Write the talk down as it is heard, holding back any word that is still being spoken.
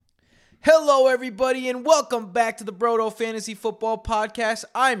Hello, everybody, and welcome back to the Brodo Fantasy Football Podcast.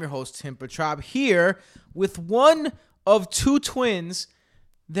 I'm your host, Tim Petrop, here with one of two twins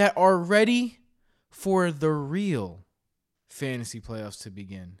that are ready for the real fantasy playoffs to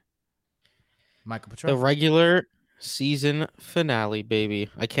begin. Michael Petrop. The regular season finale, baby.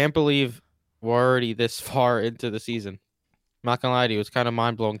 I can't believe we're already this far into the season. I'm not gonna lie to you, it's kind of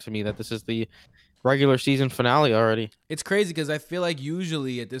mind-blowing to me that this is the regular season finale already. It's crazy because I feel like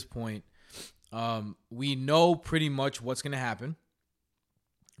usually at this point, we know pretty much what's going to happen.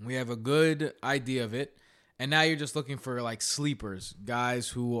 We have a good idea of it. And now you're just looking for like sleepers, guys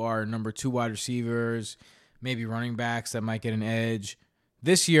who are number 2 wide receivers, maybe running backs that might get an edge.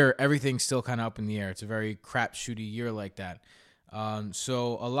 This year, everything's still kind of up in the air. It's a very crapshooty year like that.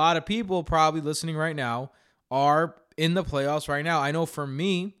 So a lot of people probably listening right now are in the playoffs right now. I know for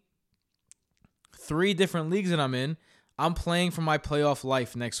me, 3 different leagues that I'm in, I'm playing for my playoff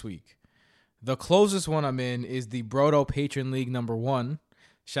life next week. The closest one I'm in is the Brodo Patron League number 1.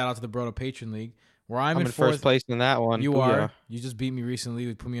 Shout out to the Brodo Patron League, where I'm in first place in that one. You Booyah. are. You just beat me recently.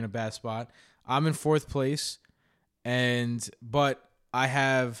 You put me in a bad spot. I'm in 4th place, but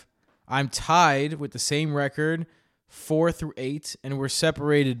I'm tied with the same record, 4 through 8, and we're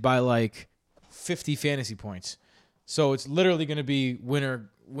separated by like 50 fantasy points. So it's literally going to be winner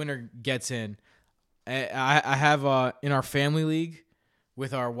gets in. I have in our family league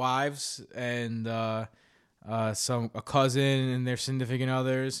with our wives and a cousin and their significant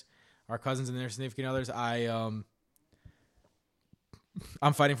others, our cousins and their significant others. I'm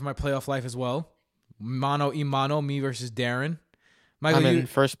fighting for my playoff life as well. Mano y mano, me versus Darren. Michael, I'm in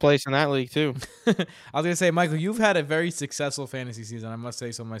first place in that league too. I was gonna say, Michael, you've had a very successful fantasy season. I must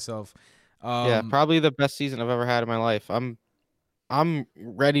say so myself. Yeah, probably the best season I've ever had in my life. I'm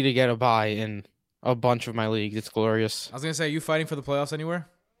ready to get a bye in a bunch of my leagues. It's glorious. I was gonna say, are you fighting for the playoffs anywhere?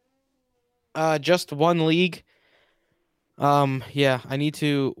 Just one league. Yeah, I need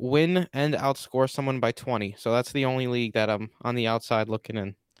to win and outscore someone by 20. So that's the only league that I'm on the outside looking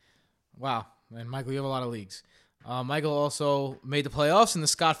in. Wow. And Michael, you have a lot of leagues. Michael also made the playoffs in the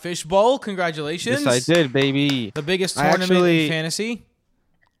Scott Fish Bowl. Congratulations. Yes, I did, baby. The biggest tournament in fantasy.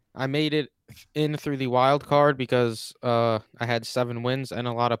 I made it in through the wild card because I had 7 wins and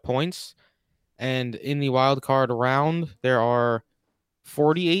a lot of points. And in the wild card round, there are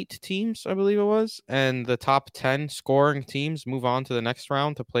 48 teams, I believe it was. And the top 10 scoring teams move on to the next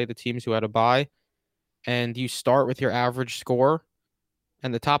round to play the teams who had a bye. And you start with your average score.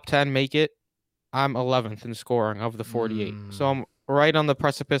 And the top 10 make it. I'm 11th in scoring of the 48. So I'm right on the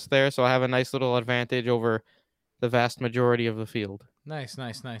precipice there. So I have a nice little advantage over the vast majority of the field. Nice.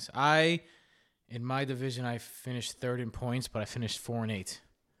 In my division, I finished 3rd in points, but I finished 4 and 8.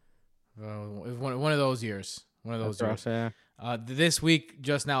 One of those years. Rough, yeah. This week,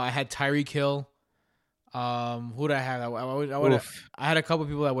 just now, I had Tyreek Hill. Who did I have? I had a couple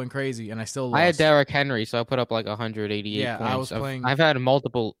people that went crazy, and I still lost. I had Derrick Henry, so I put up like 188 yeah, points. I was playing. I've had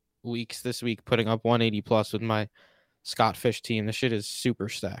multiple weeks this week putting up 180 plus with my Scott Fish team. The shit is super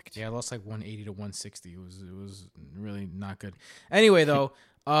stacked. Yeah, I lost like 180 to 160. It was really not good. Anyway, though,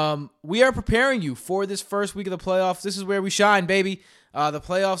 we are preparing you for this first week of the playoffs. This is where we shine, baby. The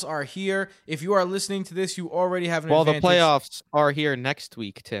playoffs are here. If you are listening to this, you already have an advantage. The playoffs are here next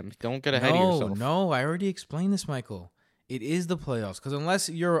week, Tim. Don't get ahead of yourself. No, I already explained this, Michael. It is the playoffs because unless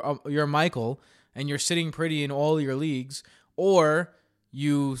you're Michael and you're sitting pretty in all your leagues, or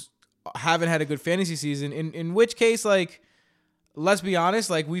you haven't had a good fantasy season, in which case, like, let's be honest,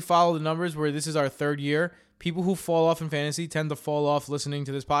 like, we follow the numbers where this is our 3rd year. People who fall off in fantasy tend to fall off listening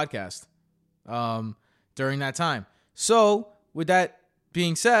to this podcast during that time. So, with that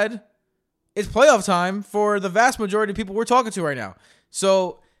being said, it's playoff time for the vast majority of people we're talking to right now.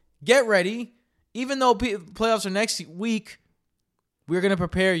 So, get ready. Even though playoffs are next week, we're going to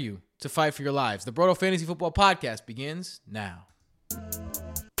prepare you to fight for your lives. The Brodo Fantasy Football Podcast begins now.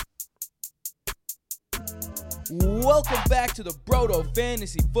 Welcome back to the Brodo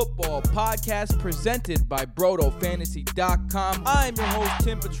Fantasy Football Podcast presented by BrodoFantasy.com. I'm your host,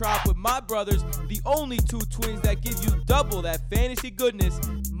 Tim Petrop, with my brothers, the only 2 twins that give you double that fantasy goodness,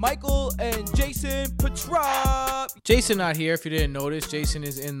 Michael and Jason Petrop. Jason not here, if you didn't notice. Jason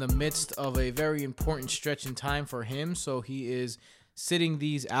is in the midst of a very important stretch in time for him, so he is sitting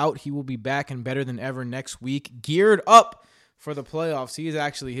these out. He will be back and better than ever next week, geared up for the playoffs.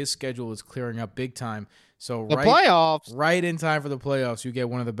 His schedule is clearing up big time. So playoffs, right in time for the playoffs, you get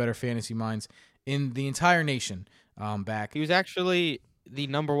one of the better fantasy minds in the entire nation back. He was actually the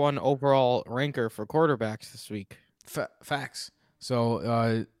number 1 overall ranker for quarterbacks this week. Facts.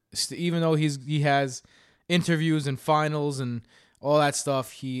 So even though he has interviews and finals and all that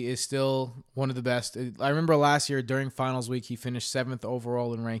stuff. He is still one of the best. I remember last year during finals week, he finished 7th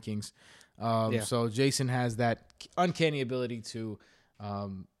overall in rankings. Yeah. So Jason has that uncanny ability to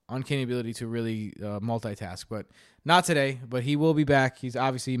really multitask, but not today. But he will be back. He's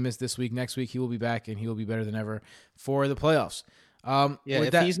obviously missed this week. Next week he will be back, and he will be better than ever for the playoffs.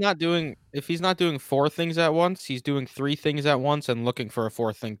 He's not doing 4 things at once, he's doing 3 things at once and looking for a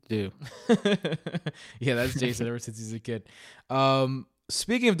 4th thing to do. Yeah, that's Jason ever since he's a kid.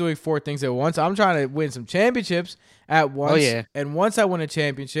 Speaking of doing 4 things at once, I'm trying to win some championships at once. Oh, yeah. And once I win a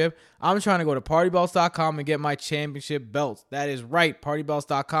championship, I'm trying to go to partybelts.com and get my championship belt. That is right,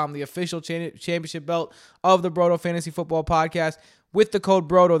 partybelts.com, the official championship belt of the Broto Fantasy Football Podcast. With the code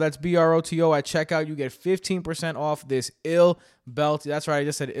BROTO, that's BROTO, at checkout, you get 15% off this ill belt. That's right, I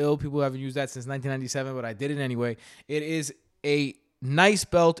just said ill. People haven't used that since 1997, but I did it anyway. It is a nice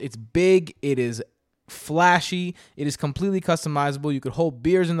belt. It's big. It is flashy. It is completely customizable. You could hold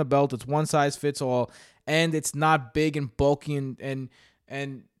beers in the belt. It's one size fits all, and it's not big and bulky and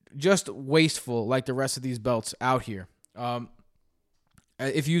just wasteful like the rest of these belts out here.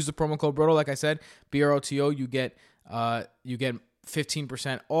 If you use the promo code BROTO, like I said, BROTO, you get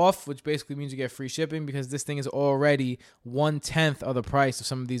 15% off, which basically means you get free shipping because this thing is already 1/10 of the price of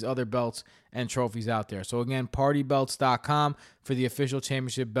some of these other belts and trophies out there. So again, partybelts.com for the official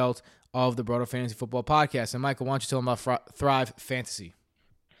championship belt of the Broto Fantasy Football Podcast. And Michael, why don't you tell them about Thrive Fantasy?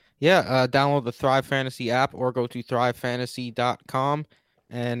 Yeah, download the Thrive Fantasy app or go to thrivefantasy.com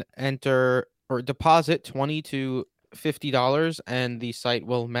and enter or deposit $20 to $50, and the site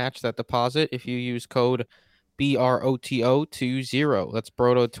will match that deposit if you use code BROTO20. That's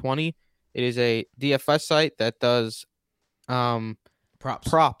Broto20. It is a DFS site that does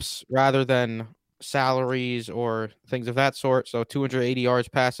props rather than salaries or things of that sort. So 280 yards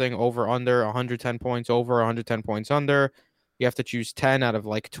passing, over under 110 points, over 110 points under. You have to choose 10 out of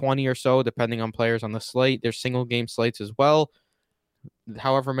like 20 or so, depending on players on the slate. There's single game slates as well.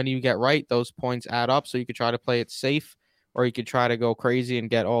 However many you get right, those points add up. So you could try to play it safe, or you could try to go crazy and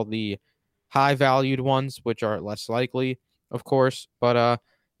get all the high valued ones, which are less likely, of course. But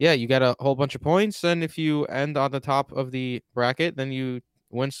yeah, you get a whole bunch of points, and if you end on the top of the bracket, then you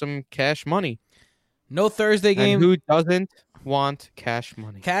win some cash money. No Thursday game. And who doesn't want cash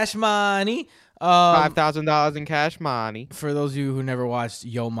money? Cash money. $5,000 in cash money. For those of you who never watched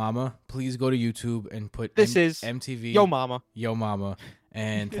Yo Mama, please go to YouTube and put This is MTV Yo Mama. Yo Mama,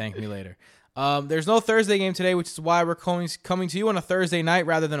 and thank me later. There's no Thursday game today, which is why we're coming to you on a Thursday night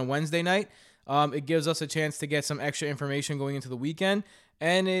rather than a Wednesday night. It gives us a chance to get some extra information going into the weekend,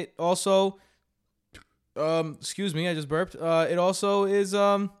 and it also, excuse me, I just burped. It also is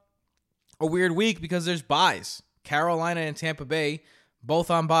a weird week because there's buys. Carolina and Tampa Bay both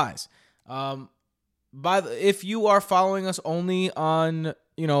on buys. If you are following us only on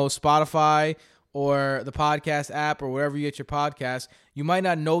Spotify or the podcast app or wherever you get your podcast, you might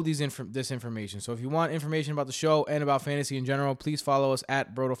not know this information. So if you want information about the show and about fantasy in general, please follow us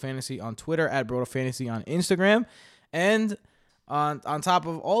at Broto Fantasy on Twitter, at Broto Fantasy on Instagram. And on top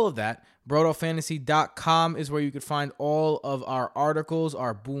of all of that, BrotoFantasy.com is where you could find all of our articles,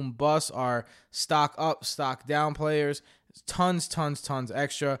 our boom bust, our stock up, stock down players, tons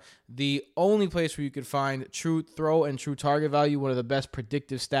extra. The only place where you could find true throw and true target value, one of the best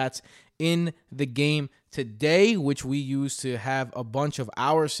predictive stats in the game today, which we use to have a bunch of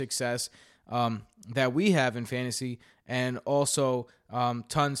our success that we have in fantasy, and also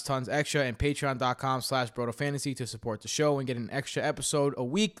tons extra, and patreon.com/BrotoFantasy to support the show and get an extra episode a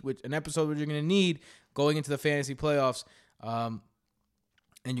week, an episode which you're going to need going into the fantasy playoffs, and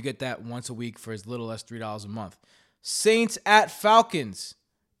you get that once a week for as little as $3 a month. Saints at Falcons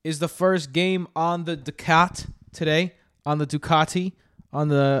is the first game on the Ducati today, on the Ducati, on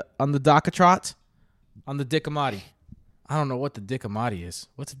the Docatrot, on the Dicamati. I don't know what the Dicamati is.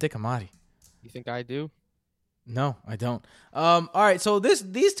 What's a Dicamati? You think I do? No, I don't. All right, so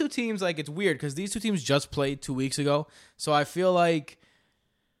these two teams, like, it's weird because these two teams just played 2 weeks ago. So I feel like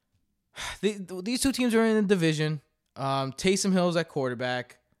these two teams are in the division. Taysom Hill's at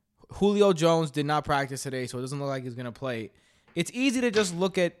quarterback. Julio Jones did not practice today, so it doesn't look like he's going to play. It's easy to just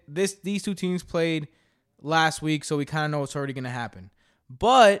look at this. These two teams played last week, so we kind of know what's already going to happen.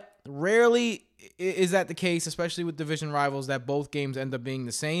 But rarely is that the case, especially with division rivals, that both games end up being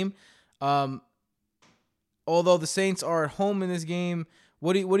the same. Although the Saints are at home in this game,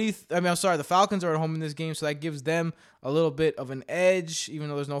 the Falcons are at home in this game, so that gives them a little bit of an edge, even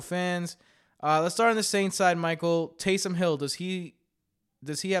though there's no fans. Let's start on the Saints side, Michael. Taysom Hill, does he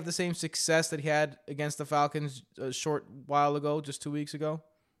have the same success that he had against the Falcons a short while ago, just 2 weeks ago?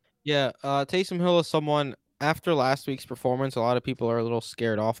 Yeah, Taysom Hill is someone after last week's performance, a lot of people are a little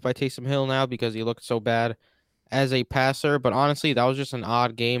scared off by Taysom Hill now because he looked so bad as a passer. But honestly, that was just an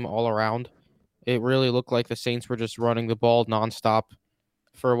odd game all around. It really looked like the Saints were just running the ball nonstop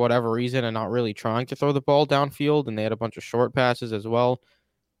for whatever reason and not really trying to throw the ball downfield. And they had a bunch of short passes as well.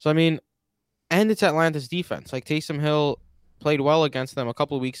 So, I mean, and it's Atlanta's defense. Like Taysom Hill played well against them a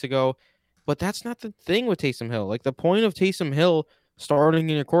couple of weeks ago, but that's not the thing with Taysom Hill. Like the point of Taysom Hill starting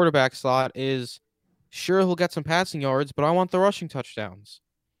in your quarterback slot is sure he'll get some passing yards, but I want the rushing touchdowns.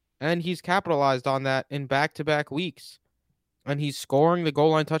 And he's capitalized on that in back-to-back weeks. And he's scoring the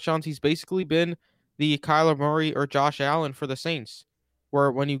goal line touchdowns. He's basically been the Kyler Murray or Josh Allen for the Saints,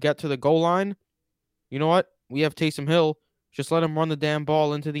 where when you get to the goal line, you know what? We have Taysom Hill. Just let him run the damn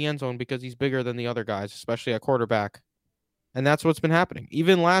ball into the end zone because he's bigger than the other guys, especially at quarterback. And that's what's been happening.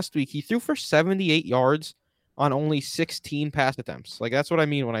 Even last week, he threw for 78 yards on only 16 pass attempts. Like, that's what I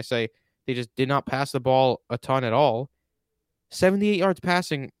mean when I say they just did not pass the ball a ton at all. 78 yards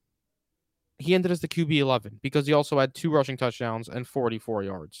passing, he ended as the QB 11 because he also had 2 rushing touchdowns and 44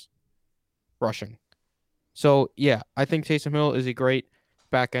 yards rushing. So, yeah, I think Taysom Hill is a great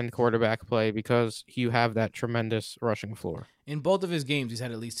back-end quarterback play because you have that tremendous rushing floor. In both of his games, he's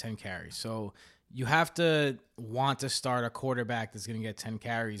had at least 10 carries. So you have to want to start a quarterback that's going to get 10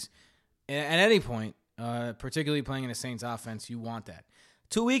 carries at any point, particularly playing in a Saints offense. You want that.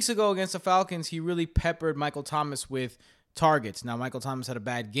 2 weeks ago against the Falcons, he really peppered Michael Thomas with targets. Now, Michael Thomas had a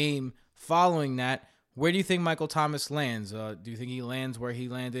bad game following that. Where do you think Michael Thomas lands? Do you think he lands where he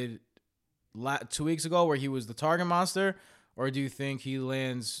landed 2 weeks ago, where he was the target monster? Or do you think he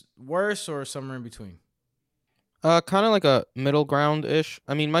lands worse or somewhere in between? Kind of like a middle ground-ish.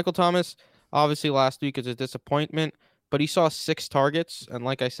 I mean, Michael Thomas, obviously last week is a disappointment, but he saw 6 targets. And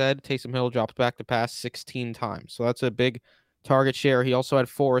like I said, Taysom Hill dropped back to pass 16 times. So that's a big target share. He also had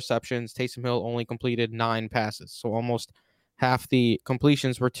 4 receptions. Taysom Hill only completed 9 passes. So almost half the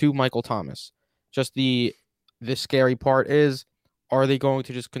completions were to Michael Thomas. Just the scary part is, are they going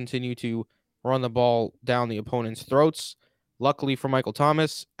to just continue to run the ball down the opponent's throats? Luckily for Michael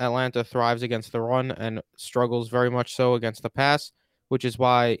Thomas, Atlanta thrives against the run and struggles very much so against the pass, which is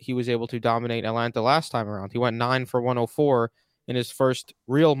why he was able to dominate Atlanta last time around. He went 9 for 104 in his first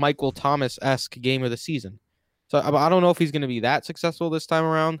real Michael Thomas-esque game of the season. So I don't know if he's going to be that successful this time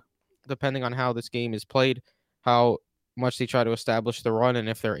around, depending on how this game is played, how much they try to establish the run, and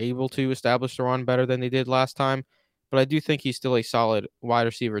if they're able to establish the run better than they did last time. But I do think he's still a solid wide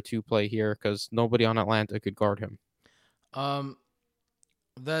receiver 2 play here because nobody on Atlanta could guard him.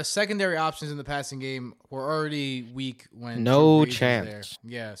 The secondary options in the passing game were already weak when no Drew Brees was chance. there.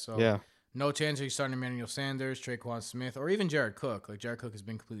 Yeah, so Yeah. no chance are you starting Emmanuel Sanders, Traquan Smith, or even Jared Cook. Like Jared Cook has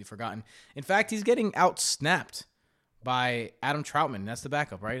been completely forgotten. In fact, he's getting out-snapped by Adam Troutman. That's the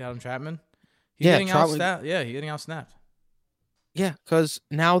backup, right? Adam Troutman? He's getting out-snapped. Yeah, he's getting out-snapped. Yeah, because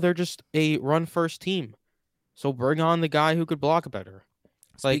now they're just a run-first team. So bring on the guy who could block better.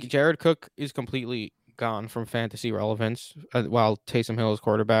 Like Jared Cook is completely gone from fantasy relevance while Taysom Hill is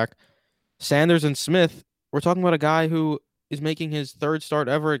quarterback. Sanders and Smith, we're talking about a guy who is making his 3rd start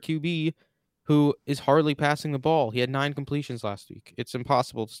ever at QB who is hardly passing the ball. He had 9 completions last week. It's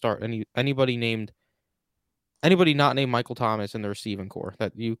impossible to start anybody not named Michael Thomas in the receiving core.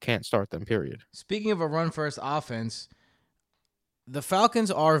 That you can't start them, period. Speaking of a run-first offense, the Falcons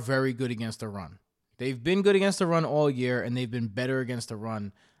are very good against the run. They've been good against the run all year, and they've been better against the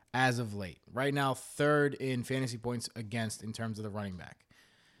run as of late. Right now, 3rd in fantasy points against in terms of the running back.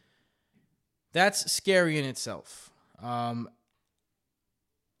 That's scary in itself. I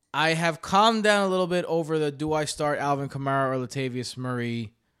have calmed down a little bit over the do I start Alvin Kamara or Latavius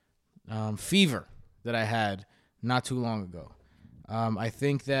Murray fever that I had not too long ago. I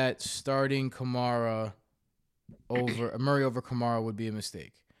think that starting Murray over Kamara would be a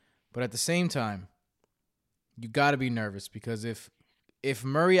mistake. But at the same time, you got to be nervous because if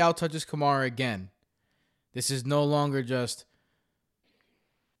Murray outtouches Kamara again, this is no longer just,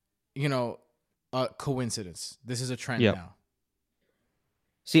 a coincidence. This is a trend now.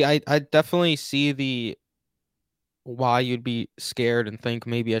 See, I definitely see the why you'd be scared and think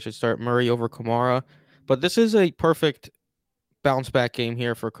maybe I should start Murray over Kamara. But this is a perfect bounce back game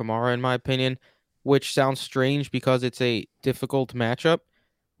here for Kamara, in my opinion, which sounds strange because it's a difficult matchup.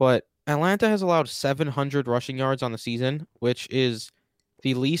 But Atlanta has allowed 700 rushing yards on the season, which is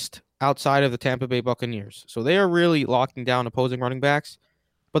the least outside of the Tampa Bay Buccaneers. So they are really locking down opposing running backs.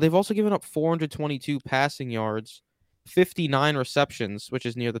 But they've also given up 422 passing yards, 59 receptions, which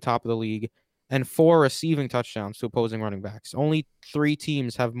is near the top of the league, and 4 receiving touchdowns to opposing running backs. Only 3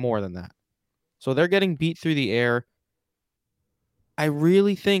 teams have more than that. So they're getting beat through the air. I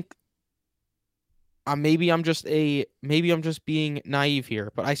really think maybe I'm just being naive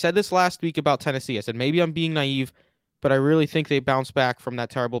here. But I said this last week about Tennessee. I said maybe I'm being naive, but I really think they bounced back from that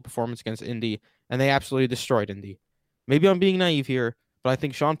terrible performance against Indy, and they absolutely destroyed Indy. Maybe I'm being naive here, but I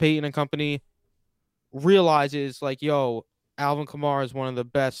think Sean Payton and company realizes like, yo, Alvin Kamara is one of the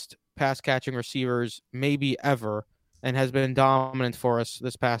best pass catching receivers maybe ever, and has been dominant for us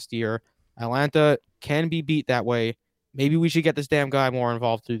this past year. Atlanta can be beat that way. Maybe we should get this damn guy more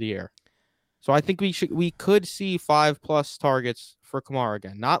involved through the air. So I think we could see 5+ targets for Kamara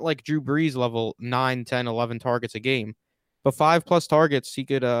again. Not like Drew Brees level 9, 10, 11 targets a game, but 5+ targets, he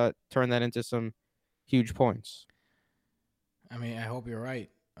could turn that into some huge points. I mean, I hope you're right.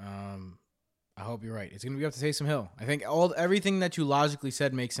 I hope you're right. It's going to be up to Taysom Hill. I think everything that you logically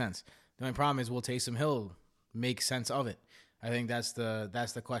said makes sense. The only problem is, will Taysom Hill make sense of it? I think that's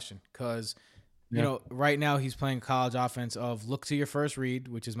the question, because you know, right now he's playing college offense of look to your first read,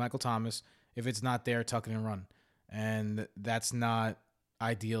 which is Michael Thomas. If it's not there, tuck it and run. And that's not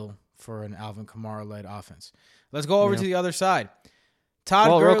ideal for an Alvin Kamara-led offense. Let's go over to the other side.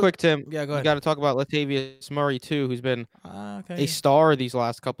 Real quick, Tim. Yeah, go ahead. You got to talk about Latavius Murray, too, who's been a star these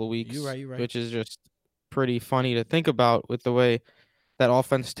last couple of weeks. You're right. Which is just pretty funny to think about with the way that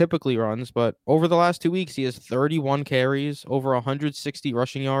offense typically runs. But over the last 2 weeks, he has 31 carries, over 160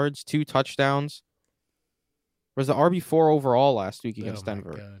 rushing yards, 2 touchdowns. Was the RB4 overall last week against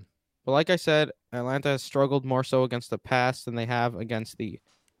Denver. But like I said, Atlanta has struggled more so against the pass than they have against the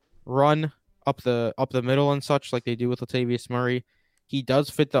run up the middle and such, like they do with Latavius Murray. He does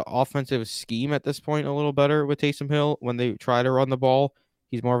fit the offensive scheme at this point a little better with Taysom Hill when they try to run the ball.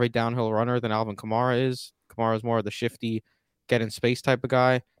 He's more of a downhill runner than Alvin Kamara is. Kamara is more of the shifty, get in space type of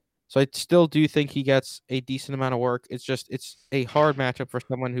guy. So I still do think he gets a decent amount of work. It's a hard matchup for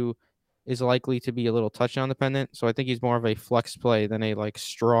someone who is likely to be a little touchdown dependent. So I think he's more of a flex play than a like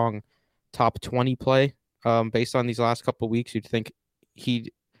strong top 20 play. Based on these last couple of weeks, you'd think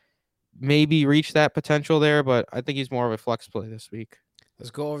he'd maybe reach that potential there, but I think he's more of a flex play this week. Let's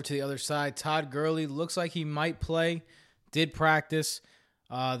go over to the other side. Todd Gurley looks like he might play. Did practice.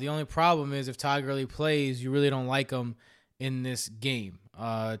 The only problem is if Todd Gurley plays, you really don't like him in this game.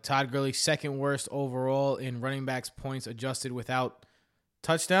 Todd Gurley second worst overall in running backs points adjusted without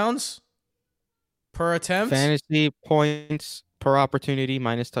touchdowns per attempt. Fantasy points per opportunity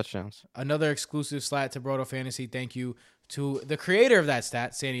minus touchdowns. Another exclusive stat to Broto Fantasy. Thank you to the creator of that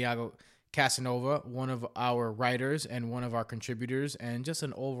stat, Santiago Casanova, one of our writers and one of our contributors, and just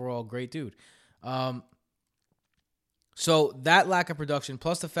an overall great dude. So that lack of production,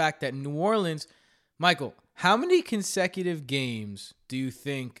 plus the fact that New Orleans, Michael, how many consecutive games do you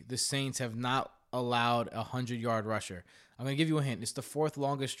think the Saints have not allowed a 100-yard rusher? I'm going to give you a hint. It's the 4th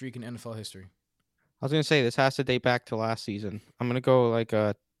longest streak in NFL history. I was going to say this has to date back to last season. I'm going to go like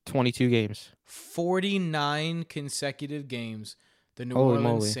 22 games. 49 consecutive games the New Holy Orleans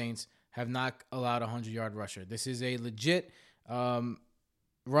moly. Saints have not allowed a 100-yard rusher. This is a legit run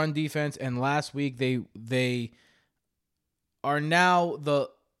defense, and last week they are now the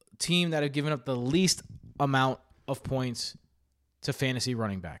team that have given up the least amount of points to fantasy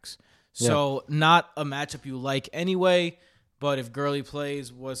running backs. So not a matchup you like anyway, but if Gurley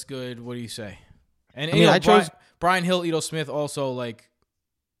plays, what's good? What do you say? And I chose Brian Hill, Ito Smith also, like,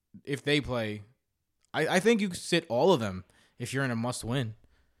 if they play, I think you could sit all of them if you're in a must-win.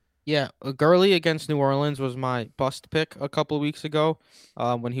 Yeah, Gurley against New Orleans was my bust pick a couple of weeks ago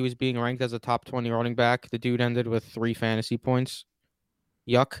when he was being ranked as a top 20 running back. The dude ended with 3 fantasy points.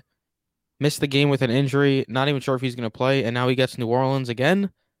 Yuck. Missed the game with an injury. Not even sure if he's going to play. And now he gets New Orleans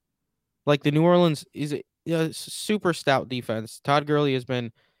again. Like, the New Orleans is a super stout defense. Todd Gurley has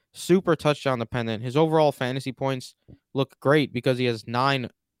been super touchdown dependent. His overall fantasy points look great because he has 9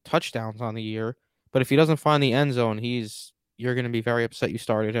 touchdowns on the year. But if he doesn't find the end zone, you're going to be very upset you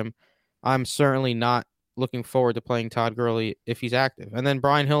started him. I'm certainly not looking forward to playing Todd Gurley if he's active. And then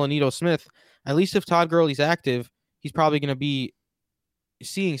Brian Hill and Ito Smith, at least if Todd Gurley's active, he's probably going to be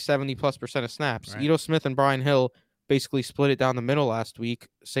seeing 70+% of snaps. Right. Ito Smith and Brian Hill basically split it down the middle last week.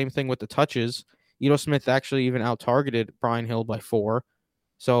 Same thing with the touches. Ito Smith actually even out-targeted Brian Hill by 4.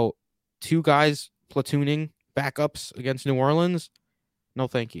 So 2 guys platooning backups against New Orleans, no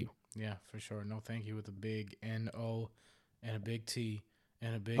thank you. Yeah, for sure. No thank you with a big N-O and a big T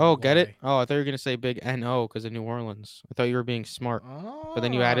and a big Oh, Y. get it? Oh, I thought you were going to say big N-O because of New Orleans. I thought you were being smart. But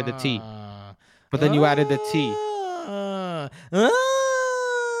then you added the T.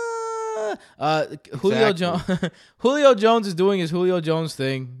 Julio Jones. Julio Jones is doing his Julio Jones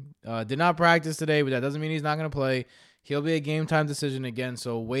thing. Did not practice today, but that doesn't mean he's not going to play. He'll be a game time decision again,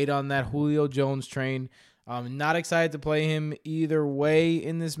 so wait on that Julio Jones train. Not excited to play him either way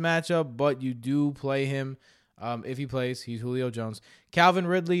in this matchup, but you do play him if he plays. He's Julio Jones. Calvin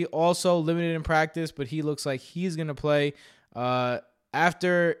Ridley also limited in practice, but he looks like he's going to play.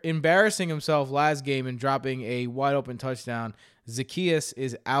 After embarrassing himself last game and dropping a wide open touchdown, Zacchaeus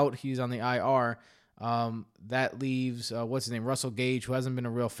is out. He's on the IR. That leaves, Russell Gage, who hasn't been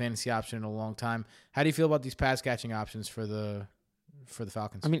a real fantasy option in a long time. How do you feel about these pass catching options for the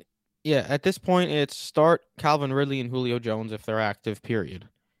Falcons? I mean, yeah, at this point, it's start Calvin Ridley and Julio Jones if they're active, period.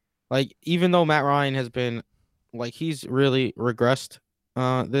 Like, even though Matt Ryan has been, like, he's really regressed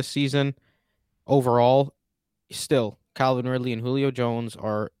this season overall, still, Calvin Ridley and Julio Jones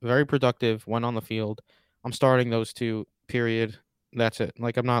are very productive when on the field. I'm starting those two, period. That's it.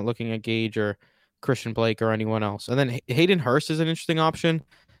 Like, I'm not looking at Gage or Christian Blake or anyone else. And then Hayden Hurst is an interesting option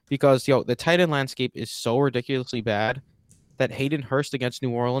because, the tight end landscape is so ridiculously bad that Hayden Hurst against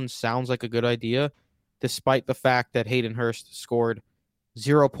New Orleans sounds like a good idea, despite the fact that Hayden Hurst scored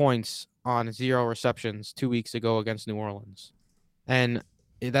 0 points on 0 receptions 2 weeks ago against New Orleans. And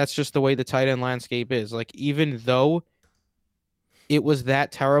that's just the way the tight end landscape is. Like, even though it was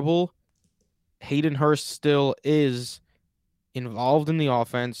that terrible, Hayden Hurst still is involved in the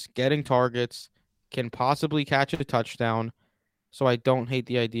offense, getting targets, can possibly catch a touchdown. So I don't hate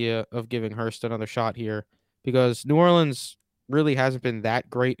the idea of giving Hurst another shot here because New Orleans really hasn't been that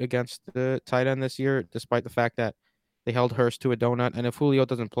great against the tight end this year, despite the fact that they held Hurst to a donut. And if Julio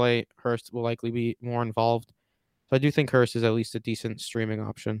doesn't play, Hurst will likely be more involved. So I do think Hurst is at least a decent streaming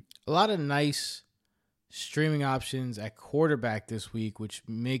option. A lot of nice streaming options at quarterback this week, which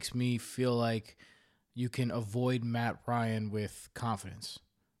makes me feel like you can avoid Matt Ryan with confidence.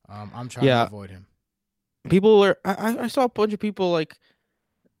 I'm trying to avoid him. People are. I saw a bunch of people, like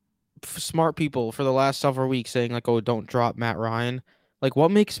smart people, for the last several weeks saying like, "Oh, don't drop Matt Ryan." Like, what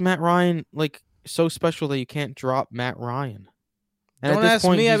makes Matt Ryan like so special that you can't drop Matt Ryan? And don't ask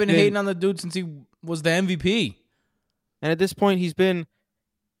me. I've been hating on the dude since he was the MVP. And at this point, he's been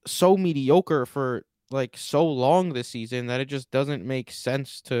so mediocre for like so long this season that it just doesn't make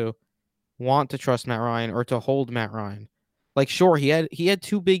sense to want to trust Matt Ryan or to hold Matt Ryan. Like, sure, he had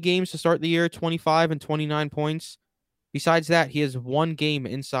 2 big games to start the year, 25 and 29 points. Besides that, he has 1 game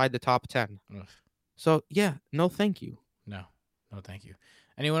inside the top 10. Ugh. So, yeah, no thank you. No thank you.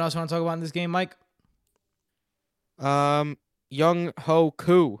 Anyone else want to talk about in this game, Mike? Young Ho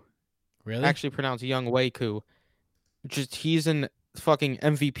Koo. Really? Actually pronounced Young Wei Koo. He's an fucking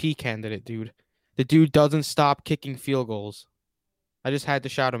MVP candidate, dude. The dude doesn't stop kicking field goals. I just had to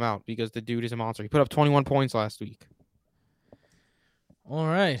shout him out because the dude is a monster. He put up 21 points last week. All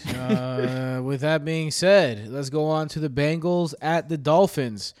right. With that being said, let's go on to the Bengals at the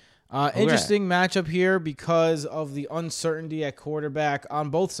Dolphins. Interesting matchup here because of the uncertainty at quarterback on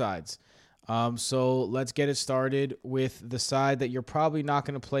both sides. So let's get it started with the side that you're probably not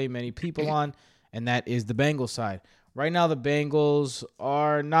going to play many people on, and that is the Bengals side. Right now, the Bengals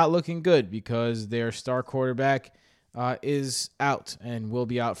are not looking good because their star quarterback is out and will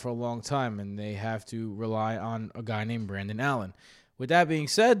be out for a long time, and they have to rely on a guy named Brandon Allen. With that being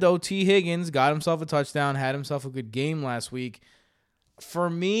said, though, T. Higgins got himself a touchdown, had himself a good game last week. For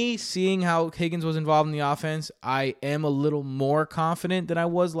me, seeing how Higgins was involved in the offense, I am a little more confident than I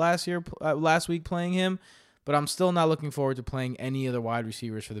was last week playing him, but I'm still not looking forward to playing any of the wide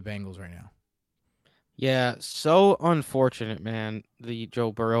receivers for the Bengals right now. Yeah, so unfortunate, man, the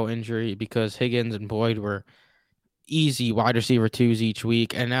Joe Burrow injury, because Higgins and Boyd were easy wide receiver 2s each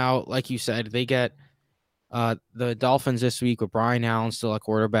week. And now, like you said, they get the Dolphins this week with Brian Allen still at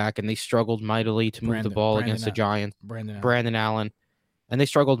quarterback, and they struggled mightily to move the ball against the Giants. Brandon Allen. And they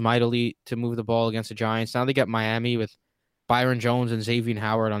struggled mightily to move the ball against the Giants. Now they get Miami with Byron Jones and Xavier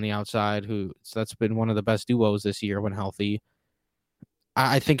Howard on the outside, that's been one of the best duos this year when healthy.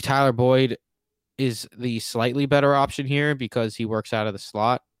 I think Tyler Boyd is the slightly better option here because he works out of the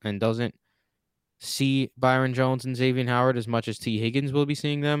slot and doesn't see Byron Jones and Xavier Howard as much as T. Higgins will be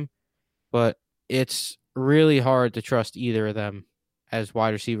seeing them. But it's really hard to trust either of them as wide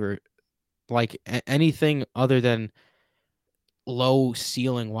receiver. Like anything other than low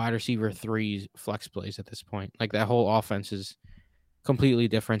ceiling wide receiver 3 flex plays at this point. Like, that whole offense is completely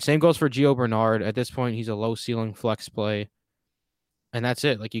different. Same goes for Gio Bernard. At this point, he's a low ceiling flex play. And that's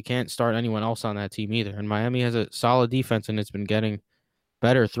it. Like, you can't start anyone else on that team either. And Miami has a solid defense, and it's been getting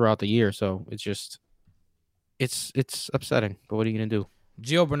better throughout the year. So it's just, it's upsetting. But what are you going to do?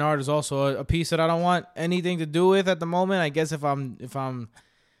 Gio Bernard is also a piece that I don't want anything to do with at the moment. I guess if I'm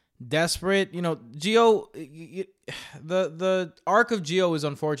desperate, Gio, the arc of Gio is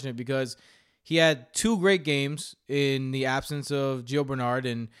unfortunate because he had 2 great games in the absence of Gio Bernard,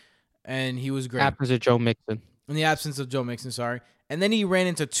 and and he was great. Absence of Joe Mixon. In the absence of Joe Mixon, sorry. And then he ran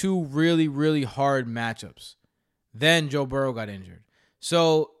into two really, really hard matchups. Then Joe Burrow got injured.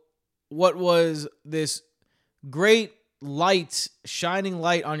 So what was this great light, shining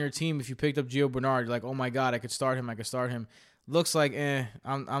light on your team if you picked up Gio Bernard? You're like, oh my God, I could start him. Looks like,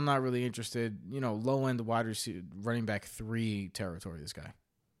 I'm not really interested. Low end wide receiver, running back 3 territory, this guy.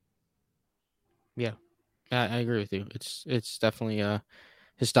 Yeah, I agree with you. It's definitely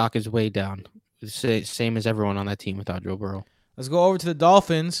his stock is way down. Same as everyone on that team without Joe Burrow. Let's go over to the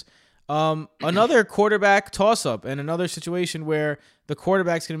Dolphins. Another quarterback toss-up and another situation where the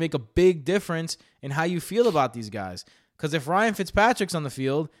quarterback's going to make a big difference in how you feel about these guys. Because if Ryan Fitzpatrick's on the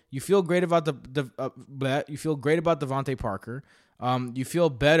field, you feel great about you feel great about Devontae Parker. You feel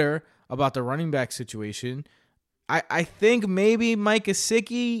better about the running back situation. I think maybe Mike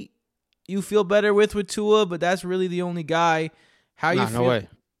Gesicki you feel better with Tua, but that's really the only guy. How you feel? No way.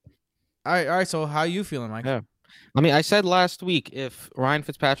 All right. So how you feeling, Mike? Yeah. I mean, I said last week if Ryan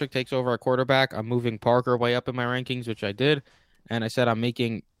Fitzpatrick takes over at quarterback, I'm moving Parker way up in my rankings, which I did, and I said I'm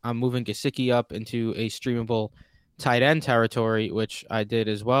moving Gesicki up into a streamable tight end territory, which I did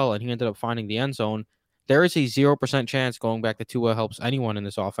as well, and he ended up finding the end zone. There is a 0% chance going back to Tua helps anyone in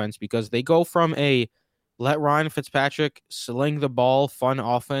this offense because they go from a let Ryan Fitzpatrick sling the ball fun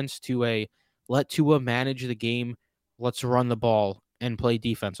offense to a let Tua manage the game, let's run the ball and play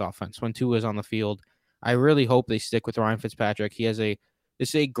defense offense when Tua is on the field. I really hope they stick with Ryan Fitzpatrick.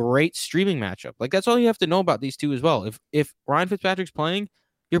 It's a great streaming matchup. Like that's all you have to know about these two as well. If Ryan Fitzpatrick's playing,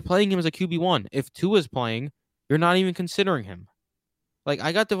 you're playing him as a QB1. If Tua's playing, you're not even considering him. Like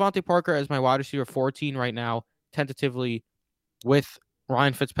I got Devontae Parker as my wide receiver 14 right now, tentatively with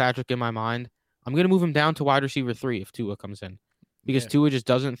Ryan Fitzpatrick in my mind. I'm going to move him down to wide receiver 3 if Tua comes in because Tua just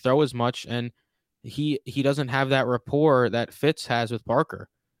doesn't throw as much and he doesn't have that rapport that Fitz has with Parker.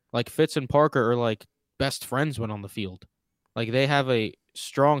 Like Fitz and Parker are like best friends when on the field. Like they have a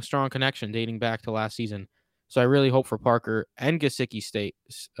strong connection dating back to last season. So I really hope for Parker and Gesicki stake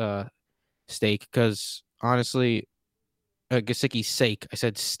because honestly, Gesicki's sake. I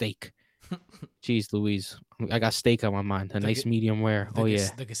said steak. Jeez Louise. I got steak on my mind. Nice medium rare. The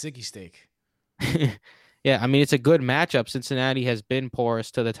Gesicki steak. Yeah, I mean, it's a good matchup. Cincinnati has been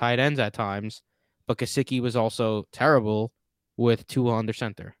porous to the tight ends at times, but Gesicki was also terrible with Tua under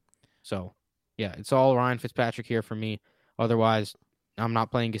center. So, yeah, it's all Ryan Fitzpatrick here for me. Otherwise, I'm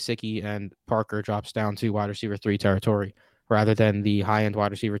not playing Gesicki, and Parker drops down to wide receiver 3 territory rather than the high-end wide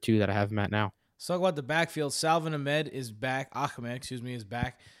receiver 2 that I have him at now. Let's talk about the backfield. Salvon Ahmed is back.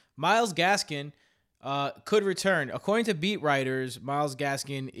 Myles Gaskin could return. According to beat writers, Myles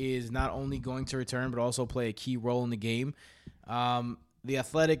Gaskin is not only going to return, but also play a key role in the game. The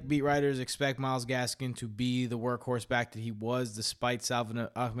Athletic beat writers expect Myles Gaskin to be the workhorse back that he was, despite Salvon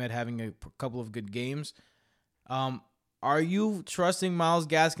Ahmed having a couple of good games. Are you trusting Myles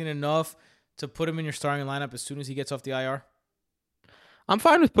Gaskin enough to put him in your starting lineup as soon as he gets off the IR? I'm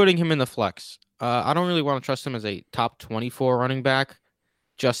fine with putting him in the flex. I don't really want to trust him as a top 24 running back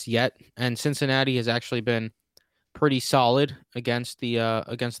just yet, and Cincinnati has actually been pretty solid against the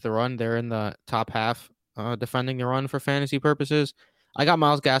run. They're in the top half defending the run for fantasy purposes. I got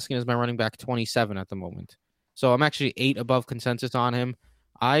Myles Gaskin as my running back 27 at the moment, so I'm actually 8 above consensus on him.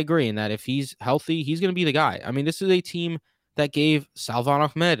 I agree in that if he's healthy, he's going to be the guy. I mean, this is a team that gave Salvon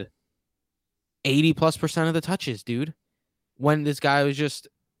Ahmed 80+% of the touches, dude, when this guy was just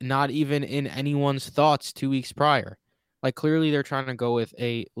not even in anyone's thoughts 2 weeks prior. Like, clearly they're trying to go with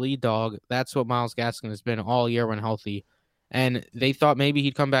a lead dog. That's what Myles Gaskin has been all year when healthy. And they thought maybe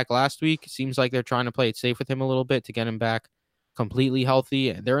he'd come back last week. Seems like they're trying to play it safe with him a little bit to get him back completely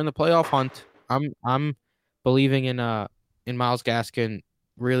healthy. They're in the playoff hunt. I'm believing in Myles Gaskin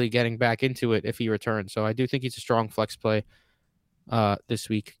really getting back into it if he returns. So I do think he's a strong flex play this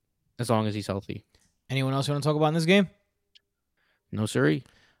week as long as he's healthy. Anyone else you want to talk about in this game? No, sirree.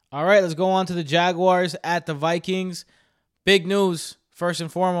 All right, let's go on to the Jaguars at the Vikings. Big news, first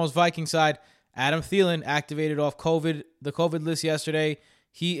and foremost, Viking side. Adam Thielen activated off the COVID list yesterday.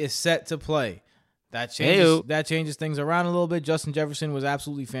 He is set to play. That changes things around a little bit. Justin Jefferson was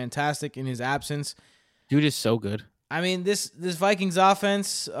absolutely fantastic in his absence. Dude is so good. I mean, this Vikings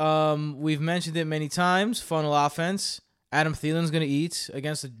offense, we've mentioned it many times, funnel offense. Adam Thielen's going to eat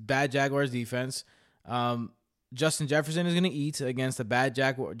against the bad Jaguars defense. Justin Jefferson is going to eat against the bad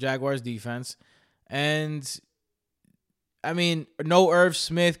Jaguars defense. And I mean, no Irv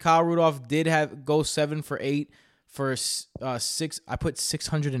Smith. Kyle Rudolph did go 7 for 8 for 6. I put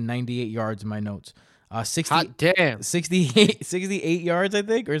 698 yards in my notes. 68 yards, I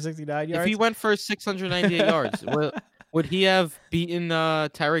think, or 69 yards. If he went for 698 yards, Would he have beaten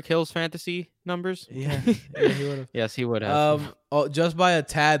Tyreek Hill's fantasy numbers? Yeah, yeah, he would have. Yes, he would have. Just by a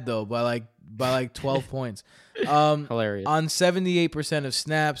tad though, by like 12 points. Hilarious. On 78% of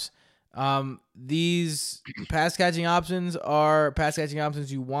snaps, these pass catching options are pass catching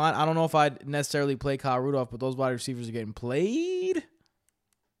options you want. I don't know if I'd necessarily play Kyle Rudolph, but those wide receivers are getting played.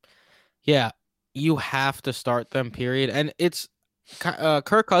 Yeah, you have to start them, period. And it's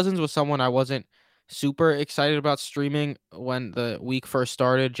Kirk Cousins was someone I wasn't super excited about streaming when the week first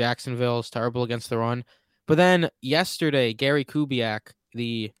started. Jacksonville is terrible against the run. But then yesterday, Gary Kubiak,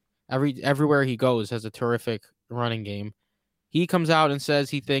 everywhere he goes, has a terrific running game. He comes out and says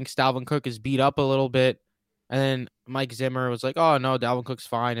he thinks Dalvin Cook is beat up a little bit. And then Mike Zimmer was like, oh, no, Dalvin Cook's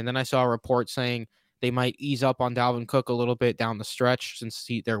fine. And then I saw a report saying they might ease up on Dalvin Cook a little bit down the stretch since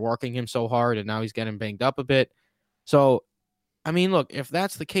they're working him so hard and now he's getting banged up a bit. So, I mean, look, if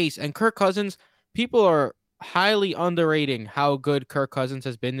that's the case, and Kirk Cousins, people are highly underrating how good Kirk Cousins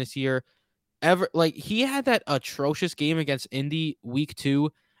has been this year. He had that atrocious game against Indy week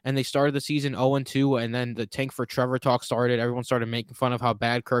 2, and they started the season 0-2, and then the tank for Trevor talk started. Everyone started making fun of how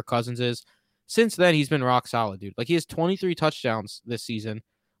bad Kirk Cousins is. Since then, he's been rock solid, dude. Like, he has 23 touchdowns this season,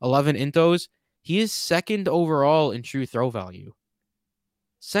 11 intos. He is second overall in true throw value.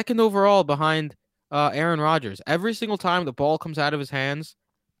 Second overall behind Aaron Rodgers. Every single time the ball comes out of his hands,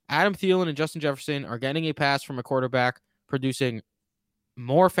 Adam Thielen and Justin Jefferson are getting a pass from a quarterback, producing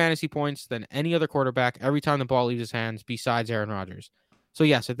more fantasy points than any other quarterback every time the ball leaves his hands besides Aaron Rodgers. So,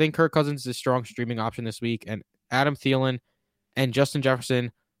 yes, I think Kirk Cousins is a strong streaming option this week, and Adam Thielen and Justin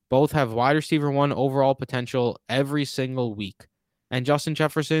Jefferson both have wide receiver 1 overall potential every single week. And Justin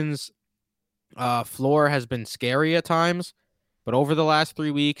Jefferson's floor has been scary at times, but over the last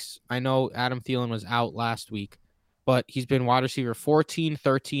 3 weeks, I know Adam Thielen was out last week, but he's been wide receiver 14,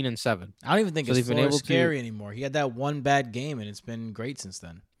 13, and 7. I don't even think his floor is scary anymore. He had that one bad game, and it's been great since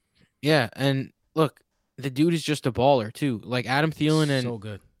then. Yeah, and look, the dude is just a baller, too. Like, Adam Thielen and so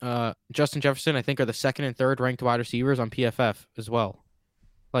good. Justin Jefferson, I think, are the second and third ranked wide receivers on PFF as well.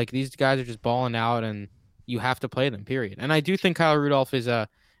 Like, these guys are just balling out, and you have to play them, period. And I do think Kyle Rudolph is a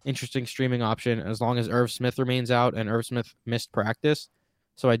interesting streaming option as long as Irv Smith remains out, and Irv Smith missed practice.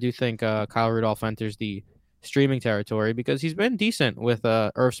 So I do think Kyle Rudolph enters the streaming territory because he's been decent with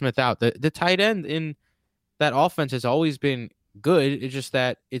Irv Smith out. The tight end in that offense has always been good. It's just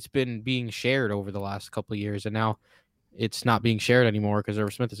that it's been being shared over the last couple of years, and now it's not being shared anymore because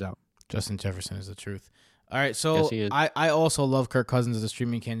Irv Smith is out. Justin Jefferson is the truth. All right, so yes, I also love Kirk Cousins as a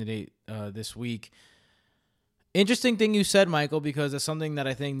streaming candidate this week. Interesting thing you said, Michael, because it's something that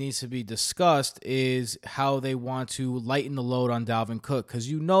I think needs to be discussed is how they want to lighten the load on Dalvin Cook,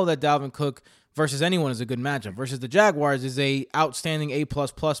 because you know that Dalvin Cook versus anyone is a good matchup. Versus the Jaguars is a outstanding A++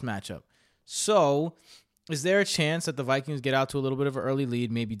 matchup. So is there a chance that the Vikings get out to a little bit of an early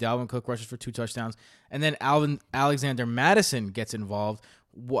lead, maybe Dalvin Cook rushes for 2 touchdowns, and then Alexander Mattison gets involved?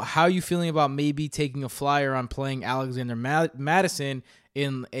 How are you feeling about maybe taking a flyer on playing Alexander Mattison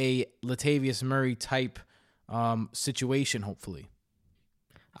in a Latavius Murray type situation, hopefully?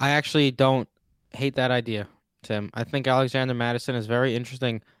 I actually don't hate that idea, Tim. I think Alexander Mattison is very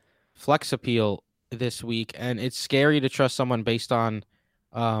interesting flex appeal this week, and it's scary to trust someone based on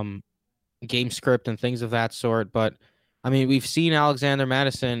game script and things of that sort. But I mean, we've seen Alexander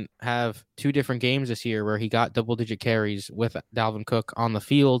Mattison have 2 different games this year where he got double-digit carries with Dalvin Cook on the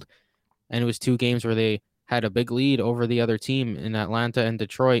field, and it was 2 games where they had a big lead over the other team in Atlanta and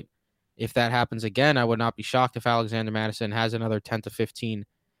Detroit. If that happens again, I would not be shocked if Alexander Mattison has another 10 to 15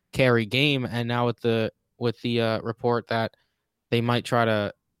 carry game. And now with the report that they might try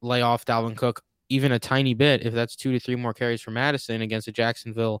to lay off Dalvin Cook even a tiny bit, if that's 2 to 3 more carries for Mattison against a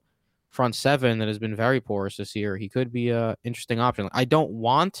Jacksonville front 7 that has been very porous this year, he could be an interesting option. I don't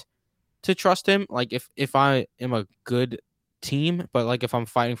want to trust him, like if I am a good team, but like if I'm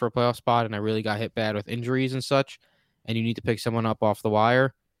fighting for a playoff spot and I really got hit bad with injuries and such, and you need to pick someone up off the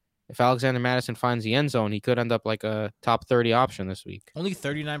wire, if Alexander Mattison finds the end zone, he could end up like a top 30 option this week. Only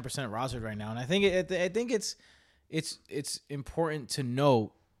 39% rostered right now, and I think it's important to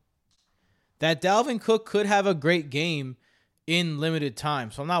note that Dalvin Cook could have a great game in limited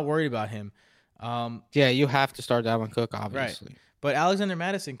time, so I'm not worried about him. Yeah, you have to start Dalvin Cook, obviously. Right. But Alexander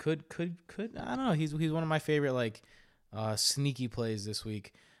Mattison could I don't know. He's one of my favorite sneaky plays this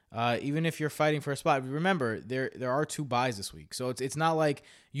week. Even if you're fighting for a spot, remember there are 2 buys this week, so it's not like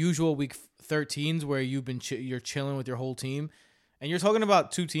usual week 13s where you're chilling with your whole team, and you're talking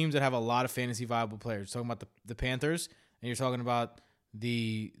about 2 teams that have a lot of fantasy viable players. You're talking about the Panthers, and you're talking about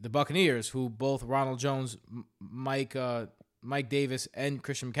the Buccaneers, who both Ronald Jones, Mike Davis, and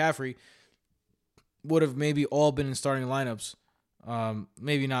Christian McCaffrey would have maybe all been in starting lineups.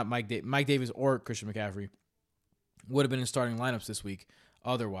 Maybe not Mike Davis or Christian McCaffrey would have been in starting lineups this week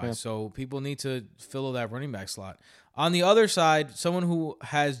otherwise. Yeah. So people need to fill that running back slot. On the other side, someone who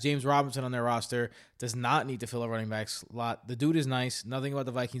has James Robinson on their roster does not need to fill a running back slot. The dude is nice. Nothing about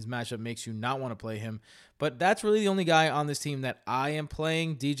the Vikings matchup makes you not want to play him. But that's really the only guy on this team that I am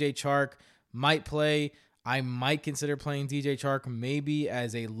playing. DJ Chark might play. I might consider playing DJ Chark maybe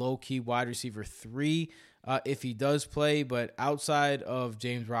as a low-key wide receiver 3 if he does play. But outside of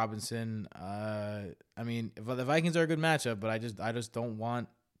James Robinson, I mean, the Vikings are a good matchup, but I just don't want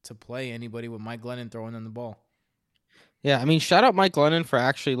to play anybody with Mike Glennon throwing them the ball. Yeah, I mean, shout out Mike Glennon for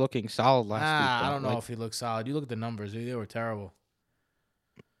actually looking solid last week. I don't know if he looks solid. You look at the numbers; they were terrible.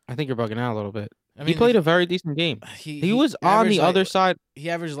 I think you're bugging out a little bit. I mean, he played a very decent game. He was on the other side.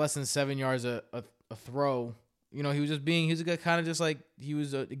 He averaged less than 7 yards a throw. You know, he was kind of just like he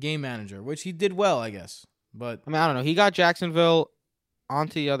was a game manager, which he did well, I guess. But I mean, I don't know. He got Jacksonville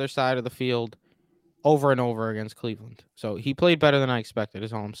onto the other side of the field over and over against Cleveland. So he played better than I expected,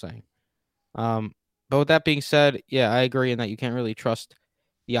 is all I'm saying. But with that being said, yeah, I agree in that you can't really trust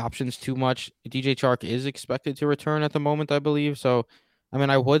the options too much. DJ Chark is expected to return at the moment, I believe. So, I mean,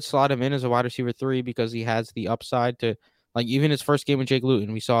 I would slot him in as a wide receiver 3 because he has the upside to, like, even his first game with Jake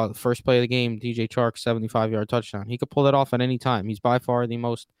Luton, we saw the first play of the game, DJ Chark, 75-yard touchdown. He could pull that off at any time. He's by far the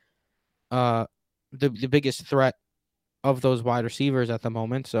most, the biggest threat of those wide receivers at the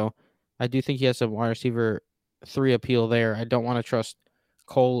moment. So, I do think he has some wide receiver 3 appeal there. I don't want to trust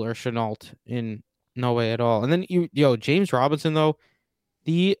Cole or Chenault in no way at all. And then James Robinson, though,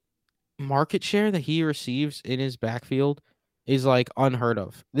 the market share that he receives in his backfield is like unheard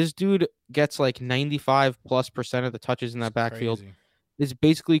of. This dude gets like 95+% of the touches in that backfield. crazy. It's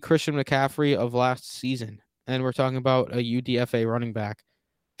basically Christian McCaffrey of last season. And we're talking about a UDFA running back.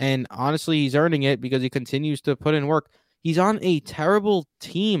 And honestly, he's earning it because he continues to put in work. He's on a terrible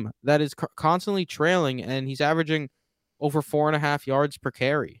team that is constantly trailing, and he's averaging over 4.5 yards per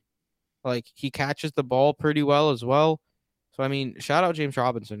carry. Like, he catches the ball pretty well as well. So, I mean, shout out James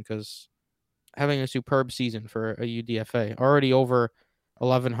Robinson because having a superb season for a UDFA. Already over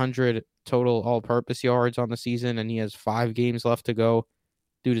 1,100 total all-purpose yards on the season, and he has 5 games left to go.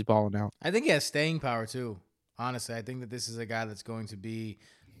 Dude is balling out. I think he has staying power, too. Honestly, I think that this is a guy that's going to be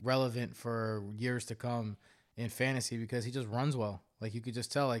relevant for years to come in fantasy because he just runs well. Like, you could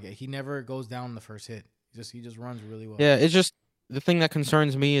just tell, like, he never goes down the first hit. He just runs really well. Yeah, it's just the thing that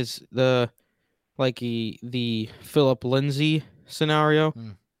concerns me is the Philip Lindsay scenario,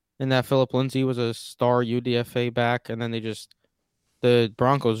 and that Philip Lindsay was a star UDFA back, and then the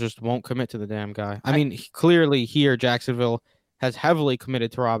Broncos just won't commit to the damn guy. I mean, clearly here Jacksonville has heavily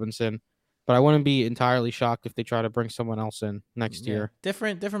committed to Robinson, but I wouldn't be entirely shocked if they try to bring someone else in next year.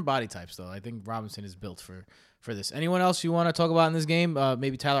 Different body types, though. I think Robinson is built for this. Anyone else you want to talk about in this game?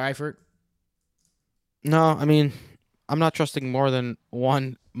 Maybe Tyler Eifert? No, I mean, I'm not trusting more than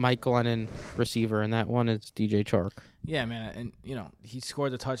one Mike Glennon receiver, and that one is DJ Chark. Yeah, man. And, he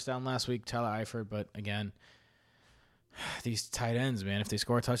scored the touchdown last week, Tyler Eifert, but again, these tight ends, man, if they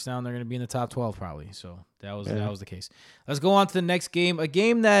score a touchdown, they're going to be in the top 12 probably. So that was the case. Let's go on to the next game. A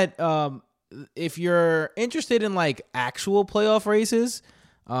game that, if you're interested in, like, actual playoff races,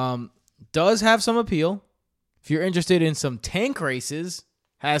 does have some appeal. If you're interested in some tank races,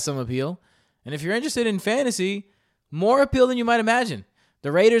 has some appeal. And if you're interested in fantasy, more appeal than you might imagine.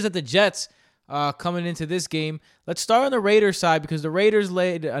 The Raiders at the Jets coming into this game. Let's start on the Raiders side because the Raiders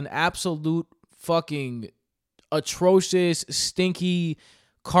laid an absolute fucking atrocious, stinky,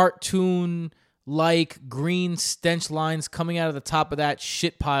 cartoon-like green stench lines coming out of the top of that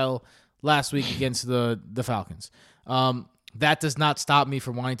shit pile last week against the Falcons. That does not stop me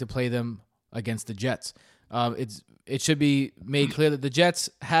from wanting to play them against the Jets. It should be made clear that the Jets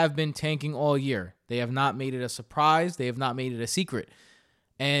have been tanking all year. They have not made it a surprise. They have not made it a secret.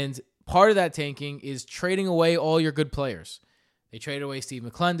 And part of that tanking is trading away all your good players. They traded away Steve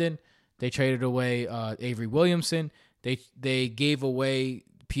McClendon. They traded away Avery Williamson. They gave away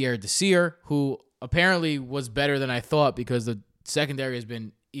Pierre Desir, who apparently was better than I thought because the secondary has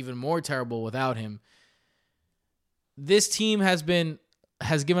been even more terrible without him. This team has given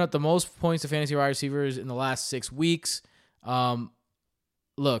up the most points to fantasy wide receivers in the last 6 weeks.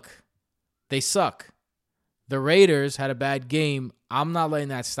 Look, they suck. The Raiders had a bad game. I'm not letting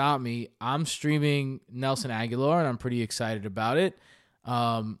that stop me. I'm streaming Nelson Aguilar, and I'm pretty excited about it.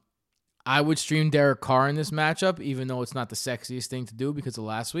 I would stream Derek Carr in this matchup, even though it's not the sexiest thing to do because of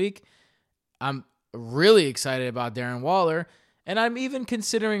last week. I'm really excited about Darren Waller, and I'm even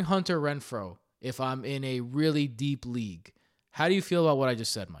considering Hunter Renfrow if I'm in a really deep league. How do you feel about what I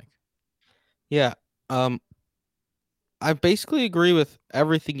just said, Mike? Yeah, Um, I basically agree with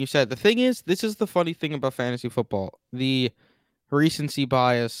everything you said. The thing is, this is the funny thing about fantasy football. The recency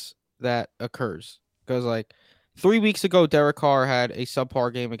bias that occurs. Because like 3 weeks ago, Derek Carr had a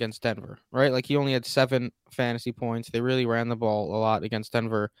subpar game against Denver, right? Like he only had 7 fantasy points. They really ran the ball a lot against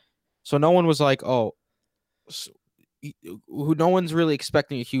Denver. So no one was like, oh, who no one's really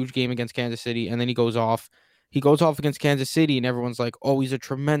expecting a huge game against Kansas City, and then he goes off. He goes off against Kansas City, and everyone's like, "Oh, he's a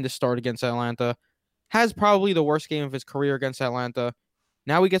tremendous start against Atlanta." Has probably the worst game of his career against Atlanta.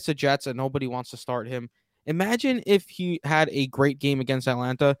 Now he gets the Jets, and nobody wants to start him. Imagine if he had a great game against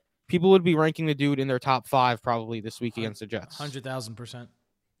Atlanta. People would be ranking the dude in their top 5 probably this week against the Jets. 100,000%.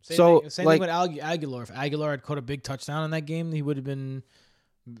 Same Like thing with Aguilar. If Aguilar had caught a big touchdown in that game, he would have been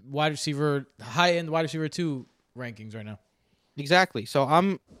high end wide receiver 2 rankings right now. exactly. So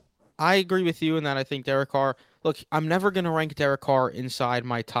I agree with you in that I think Derek Carr. Look, I'm never gonna rank Derek Carr inside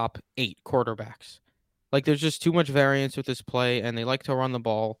my top 8 quarterbacks. Like there's just too much variance with this play, and they like to run the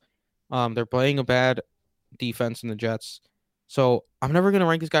ball. They're playing a bad defense in the Jets, so I'm never gonna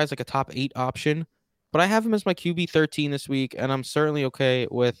rank this guy as like a top 8 option. But I have him as my QB 13 this week, and I'm certainly okay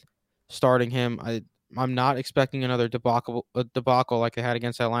with starting him. I'm not expecting another debacle like they had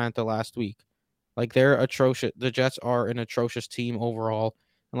against Atlanta last week. Like they're atrocious. The Jets are an atrocious team overall,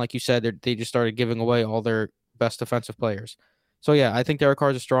 and like you said, they just started giving away all their best defensive players. So yeah, I think Derek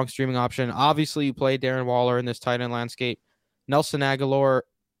Carr is a strong streaming option. Obviously, you play Darren Waller in this tight end landscape. Nelson Aguilar,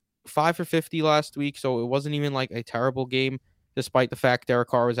 5 for 50 last week, so it wasn't even like a terrible game, despite the fact Derek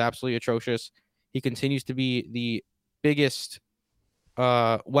Carr was absolutely atrocious. He continues to be the biggest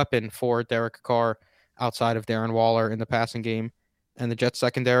weapon for Derek Carr outside of Darren Waller in the passing game. And the Jets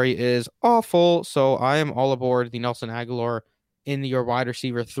secondary is awful. So I am all aboard the Nelson Aguilar in your wide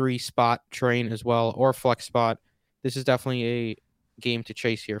receiver 3 spot train as well, or flex spot. This is definitely a game to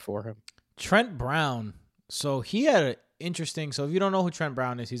chase here for him. Trent Brown. So he had an interesting. So if you don't know who Trent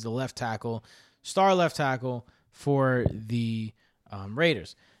Brown is, he's the left tackle, star left tackle for the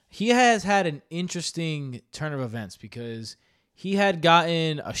Raiders. He has had an interesting turn of events because he had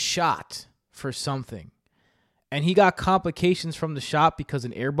gotten a shot for something, and he got complications from the shot because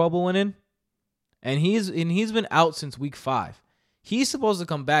an air bubble went in, and he's been out since week 5. He's supposed to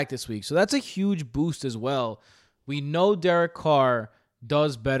come back this week, so that's a huge boost as well. We know Derek Carr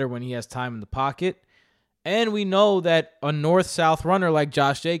does better when he has time in the pocket, and we know that a north-south runner like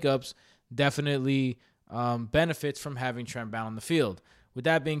Josh Jacobs definitely benefits from having Trent Brown on the field. With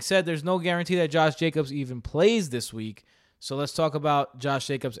that being said, there's no guarantee that Josh Jacobs even plays this week. So let's talk about Josh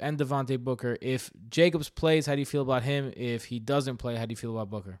Jacobs and Devontae Booker. If Jacobs plays, how do you feel about him? If he doesn't play, how do you feel about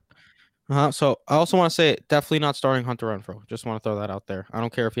Booker? So I also want to say definitely not starting Hunter Renfrow. Just want to throw that out there. I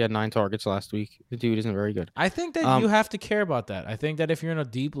don't care if he had 9 targets last week. The dude isn't very good. I think that you have to care about that. I think that if you're in a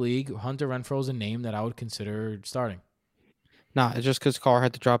deep league, Hunter Renfrow is a name that I would consider starting. Nah, it's just because Carr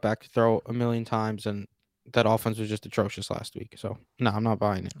had to drop back to throw a million times, and that offense was just atrocious last week. So, no, I'm not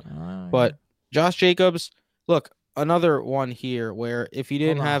buying it. But Josh Jacobs, look, another one here where if he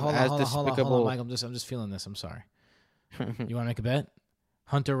didn't have as despicable... Hold on, Mike. I'm just feeling this. I'm sorry. You want to make a bet?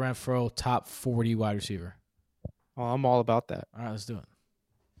 Hunter Renfrow, top 40 wide receiver. Oh, I'm all about that. All right, let's do it.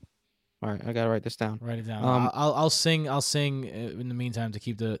 All right, I gotta write this down. Write it down. I'll sing in the meantime to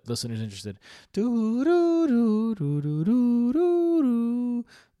keep the listeners interested. Do do do do do do do.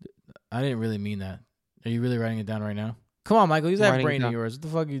 I didn't really mean that. Are you really writing it down right now? Come on, Michael. Use that brain of yours. What the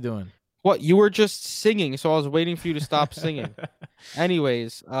fuck are you doing? What? You were just singing, so I was waiting for you to stop singing.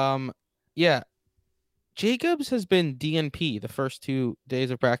 Anyways, yeah. Jacobs has been DNP the first 2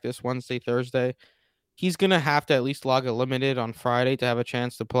 days of practice, Wednesday, Thursday. He's going to have to at least log a limited on Friday to have a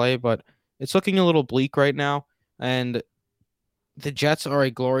chance to play, but it's looking a little bleak right now. And the Jets are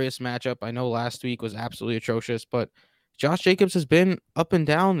a glorious matchup. I know last week was absolutely atrocious, but Josh Jacobs has been up and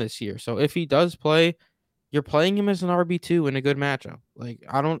down this year. So if he does play, you're playing him as an RB2 in a good matchup. Like,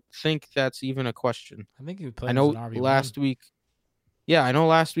 I don't think that's even a question. I think he would play I know as an RB1. last week. Yeah, I know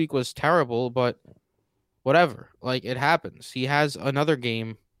last week was terrible, but whatever. Like, it happens. He has another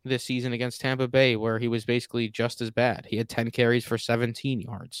game this season against Tampa Bay where he was basically just as bad. He had 10 carries for 17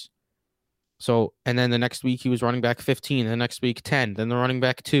 yards. So, and then the next week he was running back 15, the next week 10, then the running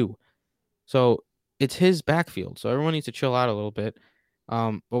back 2. So it's his backfield. So everyone needs to chill out a little bit.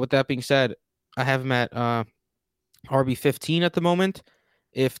 But with that being said, I have him at RB 15 at the moment.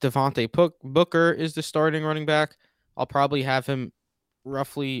 If Devontae Booker is the starting running back, I'll probably have him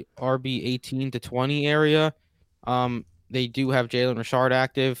roughly RB 18 to 20 area. They do have Jalen Richard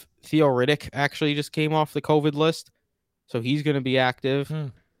active. Theo Riddick actually just came off the COVID list, so he's going to be active.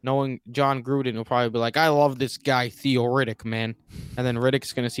 knowing John Gruden will probably be like, I love this guy, Theo Riddick, man. And then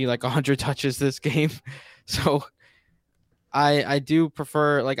Riddick's going to see like 100 touches this game. So I do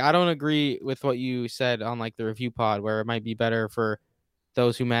prefer, like, I don't agree with what you said on like the review pod where it might be better for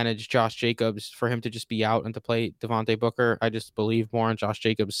those who manage Josh Jacobs for him to just be out and to play Devontae Booker. I just believe more in Josh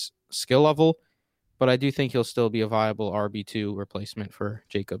Jacobs' skill level, but I do think he'll still be a viable RB2 replacement for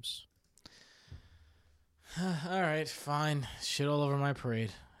Jacobs. All right, fine. Shit all over my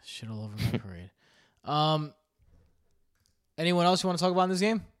parade. Shit all over my parade. Anyone else you want to talk about in this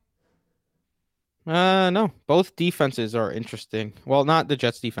game? No. Both defenses are interesting. Well, not the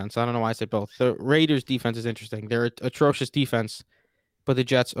Jets defense. I don't know why I said both. The Raiders defense is interesting. They're an atrocious defense, but the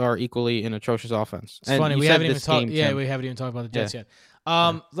Jets are equally an atrocious offense. It's funny. We haven't even talked. Yeah, we haven't even talked about the Jets yet.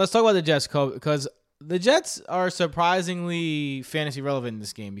 Let's talk about the Jets, because the Jets are surprisingly fantasy relevant in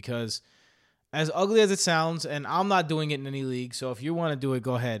this game because, as ugly as it sounds, and I'm not doing it in any league, so if you want to do it,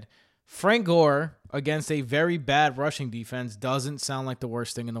 go ahead. Frank Gore against a very bad rushing defense doesn't sound like the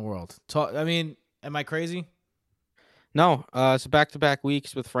worst thing in the world. I mean, am I crazy? No, it's back-to-back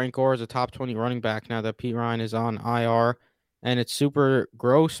weeks with Frank Gore as a top 20 running back now that Pete Ryan is on IR. And it's super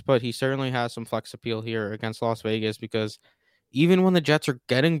gross, but he certainly has some flex appeal here against Las Vegas because even when the Jets are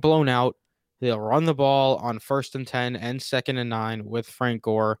getting blown out, they'll run the ball on 1st and 10 and 2nd and 9 with Frank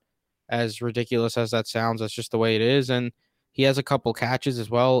Gore. As ridiculous as that sounds, that's just the way it is. And he has a couple catches as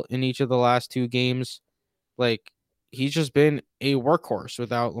well in each of the last 2 games. Like, he's just been a workhorse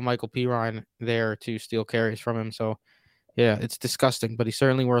without Michael P. Ryan there to steal carries from him. So, yeah, it's disgusting, but he's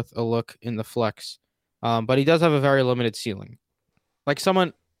certainly worth a look in the flex. But he does have a very limited ceiling. Like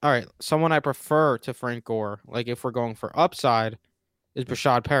someone I prefer to Frank Gore, like if we're going for upside, is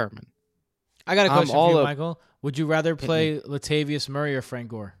Brashad Perriman. I got a question for you, Michael. Would you rather play Latavius Murray or Frank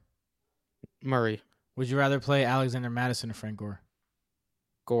Gore? Murray. Would you rather play Alexander Mattison or Frank Gore?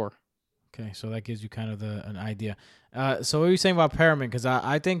 Gore. Okay, so that gives you kind of an idea. So what are you saying about Perriman? Because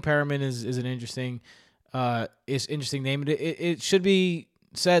I think Perriman is an interesting name. It should be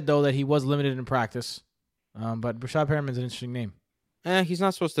said though that he was limited in practice. But Brashad Perriman's an interesting name. He's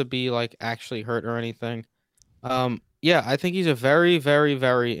not supposed to be like actually hurt or anything. Yeah, I think he's a very, very,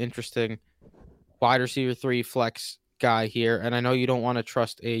 very interesting wide receiver 3 flex guy here. And I know you don't want to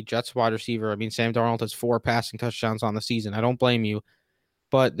trust a Jets wide receiver. I mean, Sam Darnold has 4 passing touchdowns on the season. I don't blame you.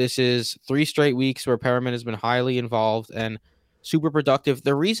 But this is 3 straight weeks where Perriman has been highly involved and super productive.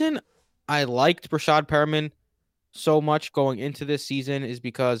 The reason I liked Brashad Perriman so much going into this season is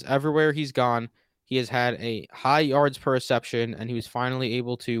because everywhere he's gone, he has had a high yards per reception, and he was finally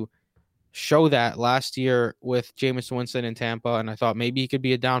able to show that last year with Jameis Winston in Tampa. And I thought maybe he could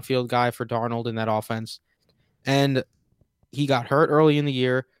be a downfield guy for Darnold in that offense. And he got hurt early in the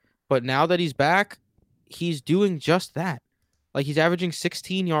year, but now that he's back, he's doing just that. Like, he's averaging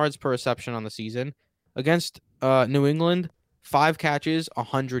 16 yards per reception on the season. Against New England, 5 catches,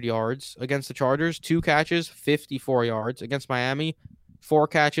 100 yards. Against the Chargers, 2 catches, 54 yards. Against Miami, 4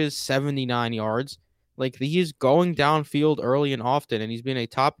 catches, 79 yards. Like, he is going downfield early and often, and he's been a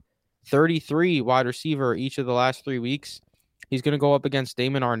top 33 wide receiver each of the last 3 weeks. He's going to go up against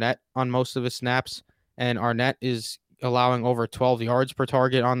Damon Arnett on most of his snaps, and Arnett is allowing over 12 yards per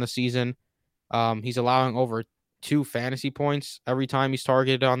target on the season. He's allowing over 2 fantasy points every time he's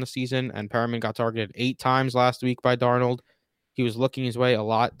targeted on the season, and Perriman got targeted 8 times last week by Darnold. He was looking his way a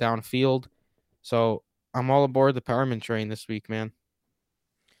lot downfield. So I'm all aboard the Perriman train this week, man.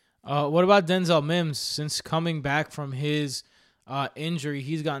 What about Denzel Mims? Since coming back from his injury,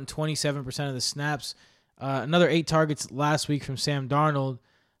 he's gotten 27% of the snaps. Another 8 targets last week from Sam Darnold.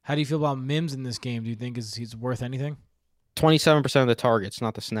 How do you feel about Mims in this game? Do you think he's worth anything? 27% of the targets,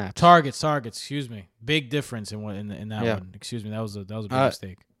 not the snaps. Targets. Excuse me. Big difference in that one. Excuse me. That was a big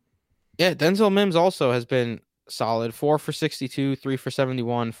mistake. Yeah, Denzel Mims also has been solid. 4 for 62, 3 for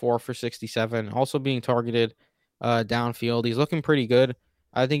 71, 4 for 67. Also being targeted downfield. He's looking pretty good.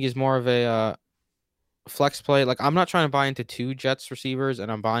 I think he's more of a flex play. Like, I'm not trying to buy into 2 Jets receivers, and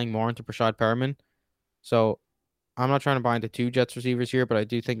I'm buying more into Brashad Perriman. So I'm not trying to buy into 2 Jets receivers here, but I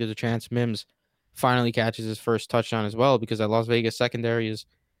do think there's a chance Mims finally catches his first touchdown as well, because that Las Vegas secondary is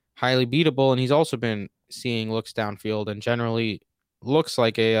highly beatable, and he's also been seeing looks downfield and generally looks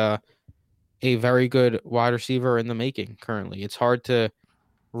like a very good wide receiver in the making currently. It's hard to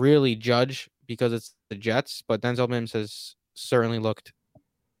really judge because it's the Jets, but Denzel Mims has certainly looked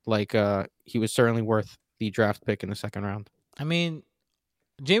like he was certainly worth the draft pick in the 2nd round. I mean,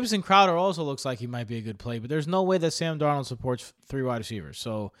 Jameson Crowder also looks like he might be a good play, but there's no way that Sam Darnold supports 3 wide receivers.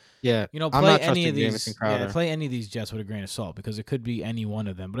 So, yeah, play any of these. Yeah, play any of these Jets with a grain of salt, because it could be any one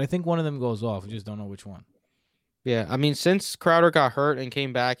of them. But I think one of them goes off. We just don't know which one. Yeah, I mean, since Crowder got hurt and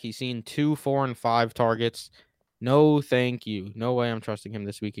came back, he's seen 2, 4, and 5 targets. No, thank you. No way I'm trusting him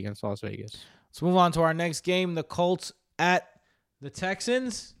this week against Las Vegas. Let's move on to our next game. The Colts at the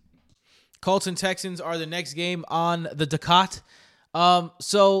Texans. Colts and Texans are the next game on the Ducat.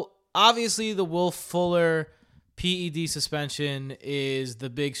 So obviously the Will Fuller PED suspension is the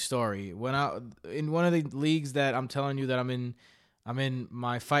big story. When I in one of the leagues that I'm telling you that I'm in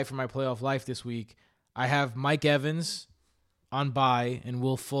my fight for my playoff life this week. I have Mike Evans on bye and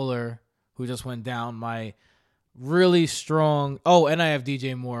Will Fuller, who just went down. My really strong. Oh, and I have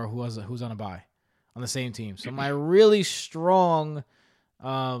DJ Moore, who's on a bye on the same team. So my really strong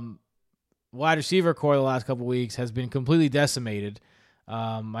wide receiver core the last couple weeks has been completely decimated.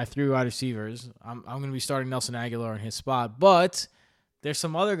 My 3 wide receivers. I'm going to be starting Nelson Aguilar in his spot, but there's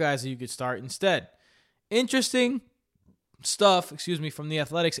some other guys that you could start instead. Interesting stuff, from the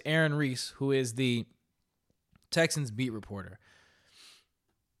Athletics' Aaron Reese, who is the Texans beat reporter,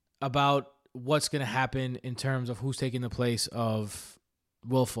 about what's going to happen in terms of who's taking the place of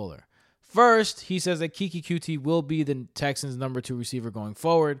Will Fuller. First, he says that Keke Coutee will be the Texans' number 2 receiver going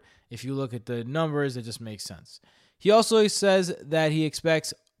forward. If you look at the numbers, it just makes sense. He also says that he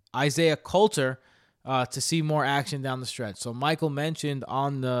expects Isaiah Coulter to see more action down the stretch. So Michael mentioned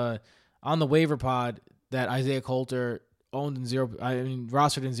on the waiver pod that Isaiah Coulter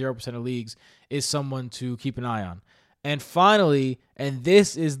rostered in 0% of leagues is someone to keep an eye on. And finally, and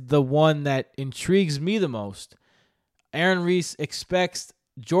this is the one that intrigues me the most, Aaron Reese expects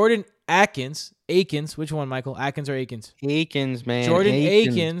Jordan Akins, which one, Michael? Akins or Akins? Akins, man. Jordan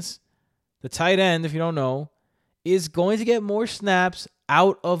Akins, the tight end, if you don't know, is going to get more snaps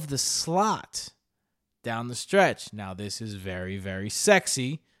out of the slot down the stretch. Now, this is very, very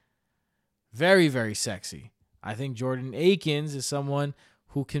sexy. Very, very sexy. I think Jordan Akins is someone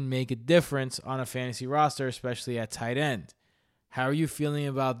who can make a difference on a fantasy roster, especially at tight end. How are you feeling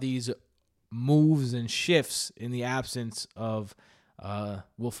about these moves and shifts in the absence of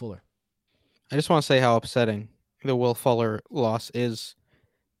Will Fuller? I just want to say how upsetting the Will Fuller loss is.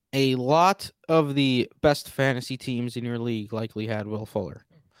 A lot of the best fantasy teams in your league likely had Will Fuller.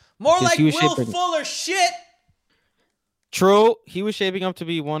 More like Will Fuller shit. True. He was shaping up to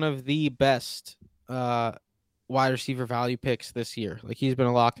be one of the best wide receiver value picks this year. Like, he's been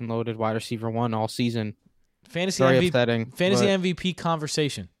a locked and loaded wide receiver 1 all season. Fantasy MVP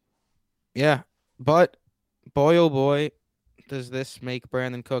conversation. Yeah. But boy, oh boy, does this make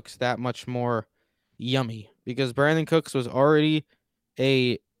Brandon Cooks that much more yummy. Because Brandon Cooks was already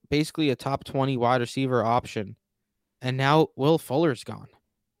basically a top 20 wide receiver option. And now Will Fuller's gone.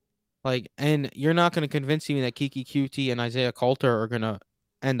 And you're not going to convince me that Keke Coutee and Isaiah Coulter are going to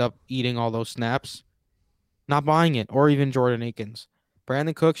end up eating all those snaps. Not buying it. Or even Jordan Akins.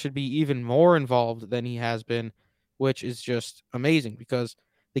 Brandon Cooks should be even more involved than he has been, which is just amazing because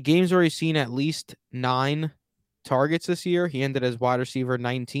the games where he's seen at least 9 targets this year, he ended as wide receiver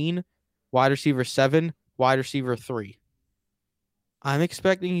 19, wide receiver 7, wide receiver 3. I'm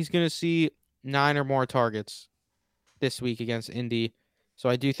expecting he's going to see 9 or more targets this week against Indy. So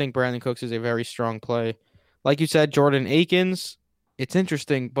I do think Brandon Cooks is a very strong play. Like you said, Jordan Akins, it's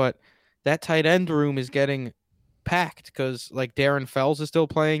interesting, but that tight end room is getting packed because Darren Fells is still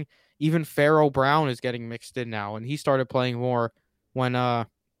playing. Even Pharaoh Brown is getting mixed in now, and he started playing more when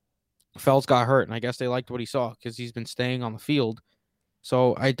Fells got hurt, and I guess they liked what he saw because he's been staying on the field.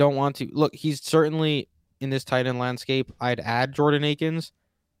 So I don't want to look. He's certainly in this tight end landscape. I'd add Jordan Akins.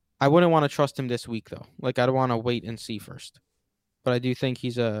 I wouldn't want to trust him this week though. I'd want to wait and see first. But I do think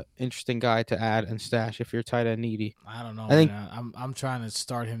he's a interesting guy to add and stash if you're tight end needy. I don't know. I'm trying to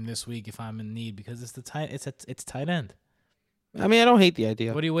start him this week if I'm in need because it's tight end. I mean, I don't hate the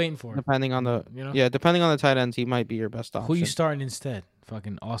idea. What are you waiting for? Depending on the depending on the tight ends, he might be your best option. Who are you starting instead?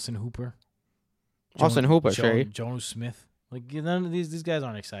 Fucking Austin Hooper. Jonas Smith. None of these guys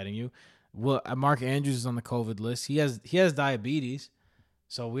aren't exciting you. Well, Mark Andrews is on the COVID list. He has diabetes,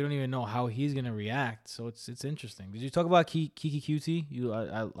 so we don't even know how he's gonna react. So it's interesting. Did you talk about Keke Coutee?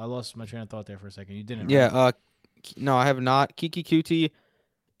 I lost my train of thought there for a second. You didn't. Yeah. Right? No, I have not. Keke Coutee.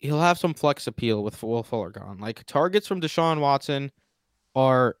 He'll have some flex appeal with Will Fuller gone. Targets from Deshaun Watson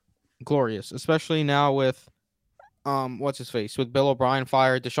are glorious, especially now with with Bill O'Brien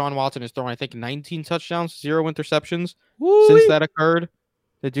fired. Deshaun Watson is throwing, I think, 19 touchdowns, 0 interceptions. Woo-wee. Since that occurred.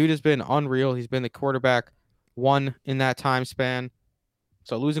 The dude has been unreal. He's been the quarterback 1 in that time span.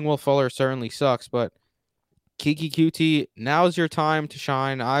 So losing Will Fuller certainly sucks, but Keke Coutee, now's your time to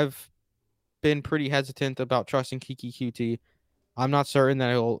shine. I've been pretty hesitant about trusting Keke Coutee. I'm not certain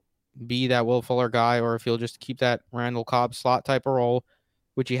that he'll be that Will Fuller guy or if he'll just keep that Randall Cobb slot type of role,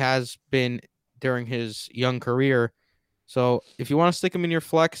 which he has been during his young career. So if you want to stick him in your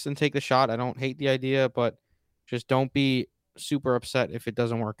flex and take the shot, I don't hate the idea, but just don't be super upset if it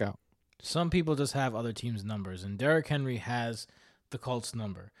doesn't work out. Some people just have other teams' numbers, and Derrick Henry has the Colts'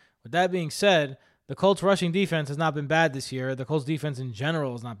 number. With that being said, the Colts' rushing defense has not been bad this year. The Colts' defense in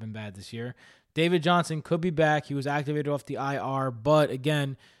general has not been bad this year. David Johnson could be back. He was activated off the IR, but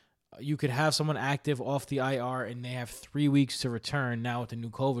again, you could have someone active off the IR and they have 3 weeks to return now with the new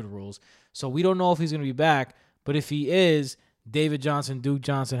COVID rules. So we don't know if he's going to be back, but if he is, David Johnson, Duke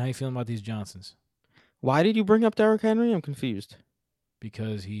Johnson, how you feeling about these Johnsons? Why did you bring up Derrick Henry? I'm confused.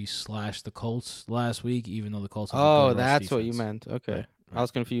 Because he slashed the Colts last week, even though the Colts have a Oh, good rush that's what you defense. meant. Okay. Right. I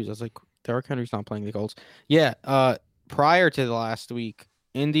was confused. I was like, Derrick Henry's not playing the Colts. Yeah, prior to the last week,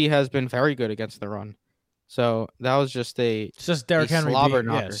 Indy has been very good against the run. So that was just It's just Derrick Henry slobber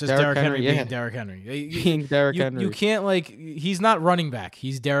being, yeah, knocker. it's just Derrick Henry being yeah. Derrick Henry. being Derrick Henry. You can't, like, he's not running back.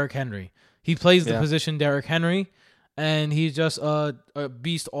 He's Derrick Henry. He plays the Yeah. position Derrick Henry, and he's just a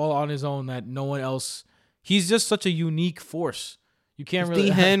beast all on his own that no one else. He's just such a unique force. You can't It's really.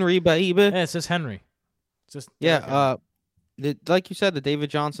 D. Henry, baby. Yeah, it's just Henry. It's just Derrick Henry. Like you said, the David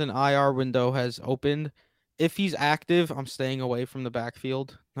Johnson IR window has opened. If he's active, I'm staying away from the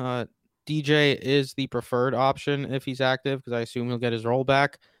backfield. DJ is the preferred option if he's active because I assume he'll get his role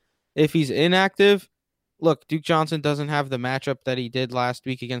back. If he's inactive, look, Duke Johnson doesn't have the matchup that he did last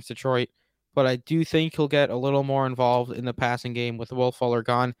week against Detroit, but I do think he'll get a little more involved in the passing game with Will Fuller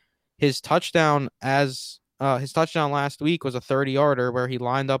gone. His touchdown last week was a 30-yarder where he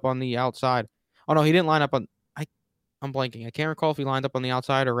lined up on the outside. Oh no, he didn't line up on. I'm blanking. I can't recall if he lined up on the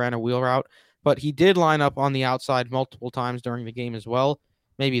outside or ran a wheel route, but he did line up on the outside multiple times during the game as well.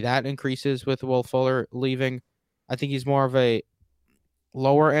 Maybe that increases with Will Fuller leaving. I think he's more of a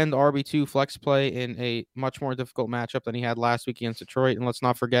lower end RB2 flex play in a much more difficult matchup than he had last week against Detroit. And let's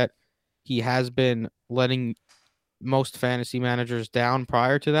not forget, he has been letting most fantasy managers down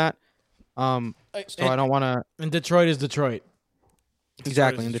prior to that. So I don't want to. And Detroit is Detroit.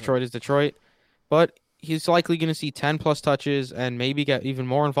 Exactly. And Detroit is Detroit. But he's likely going to see 10 plus touches and maybe get even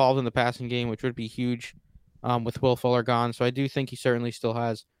more involved in the passing game, which would be huge with Will Fuller gone. So I do think he certainly still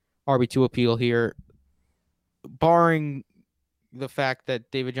has RB2 appeal here, barring the fact that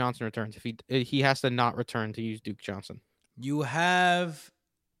David Johnson returns. If he has to not return to use Duke Johnson. You have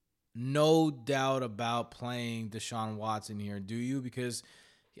no doubt about playing Deshaun Watson here, do you? Because,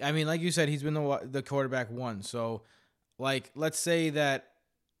 I mean, like you said, he's been the quarterback one. So, like, let's say that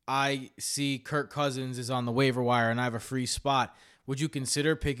I see Kirk Cousins is on the waiver wire and I have a free spot. Would you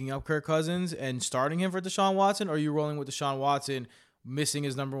consider picking up Kirk Cousins and starting him for Deshaun Watson? Or are you rolling with Deshaun Watson, missing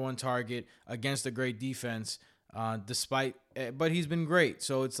his number one target against a great defense, but he's been great.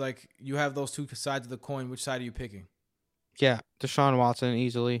 So it's like you have those two sides of the coin. Which side are you picking? Yeah, Deshaun Watson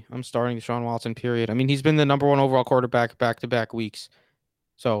easily. I'm starting Deshaun Watson, period. I mean, he's been the number one overall quarterback back-to-back weeks.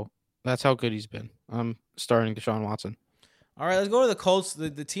 So that's how good he's been. I'm starting Deshaun Watson. All right, let's go to the Colts,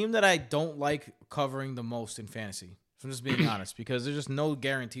 the team that I don't like covering the most in fantasy. If I'm just being honest, because there's just no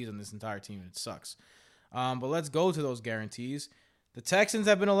guarantees on this entire team. It sucks. But let's go to those guarantees. The Texans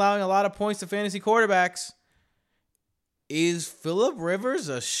have been allowing a lot of points to fantasy quarterbacks. Is Phillip Rivers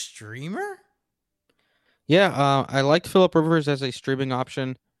a streamer? Yeah, I liked Phillip Rivers as a streaming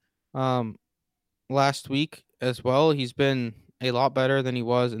option last week as well. He's been a lot better than he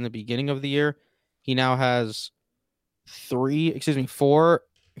was in the beginning of the year. He now has 5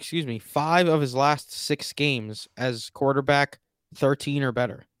 of his last 6 games as quarterback 13 or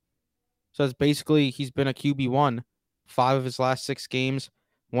better. So it's basically he's been a QB1 5 of his last 6 games.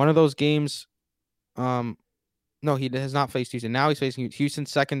 One of those games, no, he has not faced Houston. Now he's facing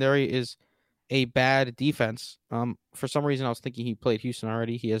Houston's secondary is a bad defense. For some reason, I was thinking he played Houston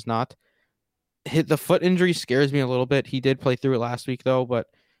already. He has not. The foot injury scares me a little bit. He did play through it last week, though. But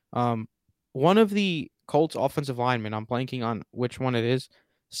one of the Colts offensive linemen, I'm blanking on which one it is,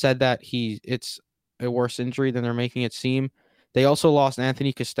 said that it's a worse injury than they're making it seem. They also lost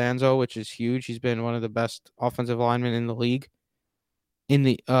Anthony Costanzo, which is huge. He's been one of the best offensive linemen in the league.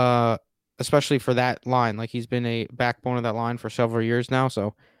 Especially for that line. Like, he's been a backbone of that line for several years now.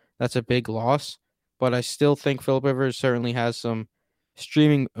 So that's a big loss, but I still think Phillip Rivers certainly has some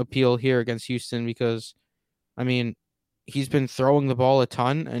streaming appeal here against Houston because, I mean, he's been throwing the ball a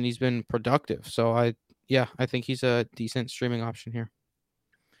ton and he's been productive. So I think he's a decent streaming option here.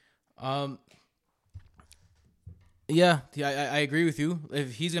 Yeah, I agree with you.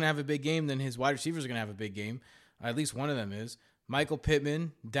 If he's going to have a big game, then his wide receivers are going to have a big game. At least one of them is. Michael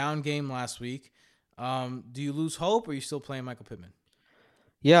Pittman, down game last week. Do you lose hope or are you still playing Michael Pittman?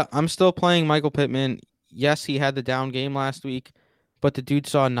 Yeah, I'm still playing Michael Pittman. Yes, he had the down game last week, but the dude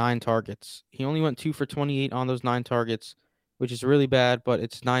saw 9 targets. He only went 2 for 28 on those 9 targets, which is really bad, but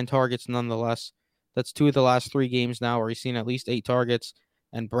it's 9 targets nonetheless. That's 2 of the last 3 games now where he's seen at least 8 targets.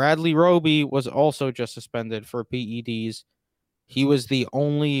 And Bradley Roby was also just suspended for PEDs. He was the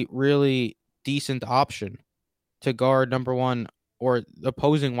only really decent option to guard number one or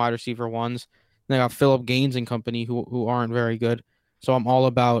opposing wide receiver ones. They got Philip Gaines and company who aren't very good. So I'm all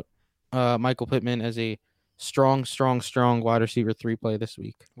about Michael Pittman as a strong wide receiver 3 play this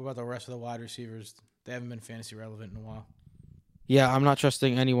week. What about the rest of the wide receivers? They haven't been fantasy relevant in a while. Yeah, I'm not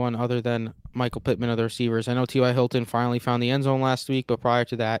trusting anyone other than Michael Pittman of the receivers. I know T.Y. Hilton finally found the end zone last week, but prior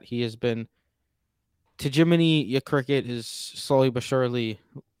to that, he has been Jiminy Cricket is slowly but surely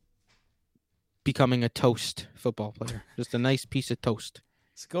becoming a toast football player. Just a nice piece of toast.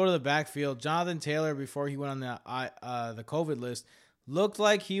 Let's go to the backfield. Jonathan Taylor, before he went on the COVID list, looked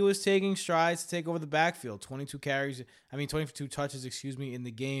like he was taking strides to take over the backfield. 22 touches, in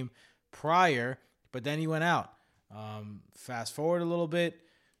the game prior, but then he went out. Fast forward a little bit.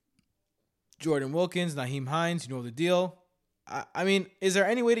 Jordan Wilkins, Nyheim Hines, you know the deal. I mean, is there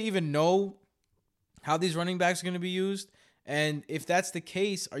any way to even know how these running backs are going to be used? And if that's the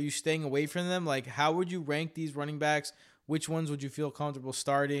case, are you staying away from them? Like, how would you rank these running backs? Which ones would you feel comfortable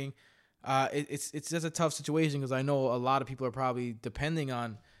starting? It's just a tough situation because I know a lot of people are probably depending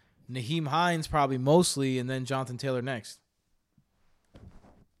on Nyheim Hines probably mostly, and then Jonathan Taylor next.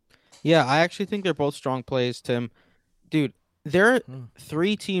 Yeah, I actually think they're both strong plays, Tim. Dude, there are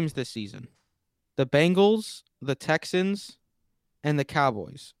 3 teams this season. The Bengals, the Texans, and the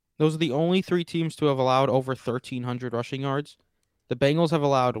Cowboys. Those are the only 3 teams to have allowed over 1,300 rushing yards. The Bengals have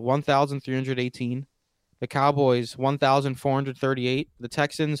allowed 1,318. The Cowboys, 1,438. The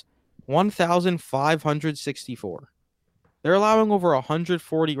Texans, 1,564. They're allowing over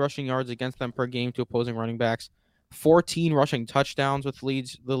 140 rushing yards against them per game to opposing running backs. 14 rushing touchdowns with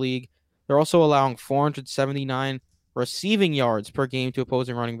leads the league. They're also allowing 479 receiving yards per game to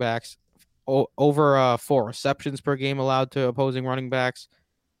opposing running backs. Over 4 receptions per game allowed to opposing running backs.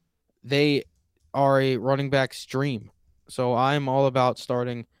 They are a running back stream. So I'm all about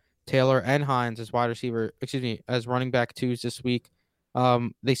starting Taylor and Hines as as running back 2s this week.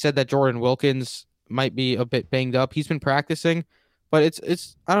 They said that Jordan Wilkins might be a bit banged up. He's been practicing, but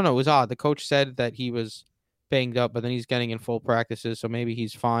it's I don't know, it was odd. The coach said that he was banged up, but then he's getting in full practices, so maybe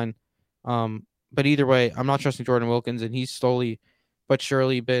he's fine. But either way, I'm not trusting Jordan Wilkins, and he's slowly but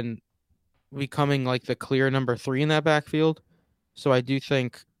surely been becoming like the clear number 3 in that backfield. So I do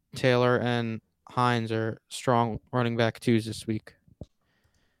think Taylor and Hines are strong running back 2s this week.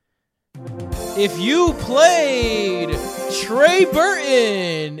 If you played Trey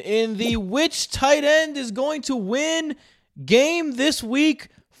Burton in the which tight end is going to win game this week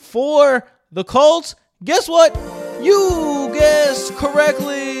for the Colts, guess what? You guessed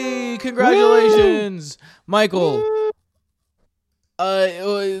correctly. Congratulations, Woo! Michael.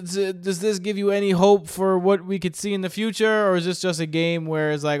 Does this give you any hope for what we could see in the future, or is this just a game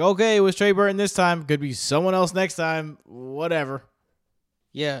where it's like, okay, it was Trey Burton this time, could be someone else next time, whatever?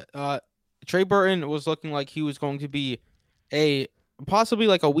 Yeah, Trey Burton was looking like he was going to be possibly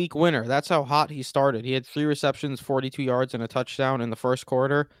like a week winner. That's how hot he started. He had 3 receptions, 42 yards, and a touchdown in the first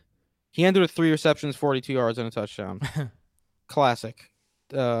quarter. He ended with 3 receptions, 42 yards, and a touchdown. Classic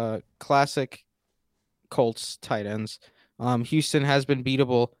Colts tight ends. Houston has been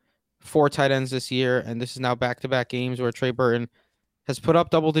beatable 4 tight ends this year, and this is now back-to-back games where Trey Burton has put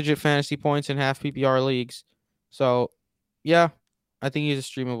up double-digit fantasy points in half PPR leagues. So, yeah, I think he's a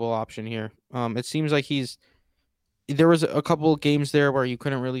streamable option here. It seems like there was a couple of games there where you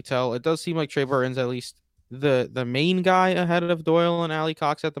couldn't really tell. It does seem like Trey Burton's at least the main guy ahead of Doyle and Ali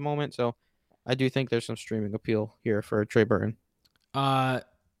Cox at the moment. So I do think there's some streaming appeal here for Trey Burton.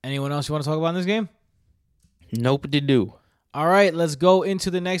 Anyone else you want to talk about in this game? Nope, did do. All right, let's go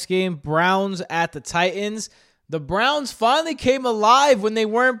into the next game. Browns at the Titans. The Browns finally came alive when they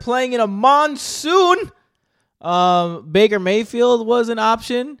weren't playing in a monsoon. Baker Mayfield was an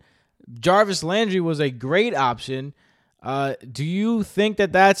option. Jarvis Landry was a great option. Do you think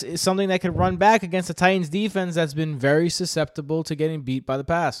that that's something that could run back against the Titans defense that's been very susceptible to getting beat by the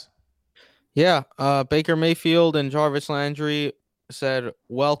pass? Yeah, Baker Mayfield and Jarvis Landry said,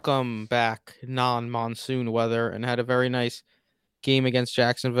 welcome back non-monsoon weather, and had a very nice game against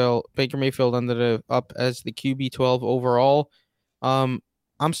Jacksonville. Baker Mayfield ended up as the QB12 overall. I'm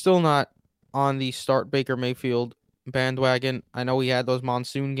still not on the start Baker Mayfield bandwagon. I know he had those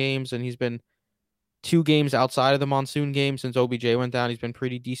monsoon games, and he's been 2 games outside of the monsoon game since OBJ went down. He's been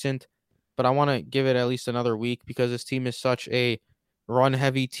pretty decent, but I want to give it at least another week because this team is such a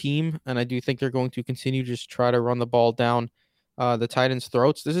run-heavy team, and I do think they're going to continue to just try to run the ball down the Titans'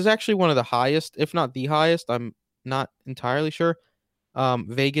 throats. This is actually one of the highest, if not the highest. I'm not entirely sure.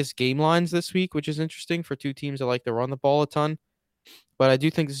 Vegas game lines this week, which is interesting for two teams that like to run the ball a ton. But I do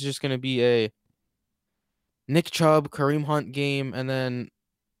think this is just going to be a Nick Chubb, Kareem Hunt game, and then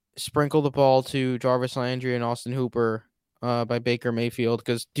sprinkle the ball to Jarvis Landry and Austin Hooper by Baker Mayfield.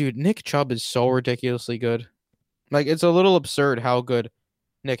 Because, dude, Nick Chubb is so ridiculously good. Like, it's a little absurd how good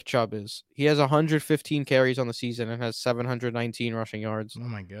Nick Chubb is. He has 115 carries on the season and has 719 rushing yards. Oh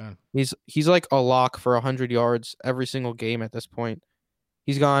my god. He's like a lock for 100 yards every single game at this point.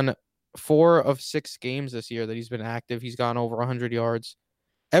 He's gone 4 of 6 games this year that he's been active. He's gone over 100 yards.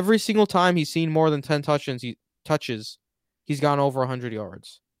 Every single time he's seen more than 10 touches, he's gone over 100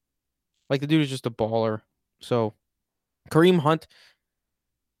 yards. Like, the dude is just a baller. So, Kareem Hunt,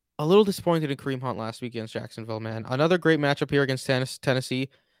 a little disappointed in Kareem Hunt last week against Jacksonville, man. Another great matchup here against Tennessee,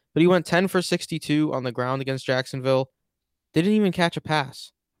 but he went 10 for 62 on the ground against Jacksonville. Didn't even catch a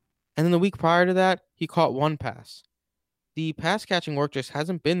pass. And then the week prior to that, he caught 1 pass. The pass catching work just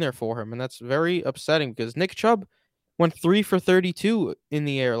hasn't been there for him, and that's very upsetting because Nick Chubb went 3 for 32 in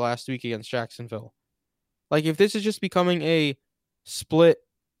the air last week against Jacksonville. Like, if this is just becoming a split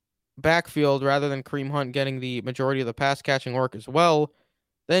backfield rather than Kareem Hunt getting the majority of the pass catching work as well,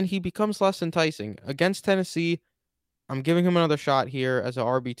 then he becomes less enticing. Against Tennessee, I'm giving him another shot here as an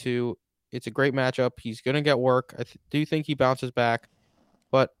RB2. It's a great matchup. He's going to get work. I do think he bounces back.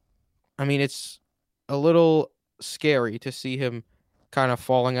 But, I mean, it's a little scary to see him kind of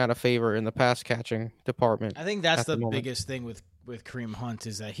falling out of favor in the pass catching department. I think that's the biggest thing with Kareem Hunt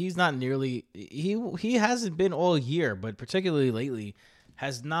is that he's not nearly he hasn't been all year, but particularly lately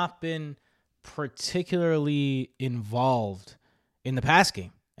has not been particularly involved in the pass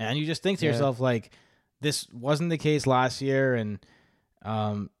game. And you just think to yourself, like, this wasn't the case last year, and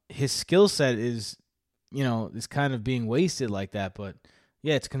his skill set is kind of being wasted like that. But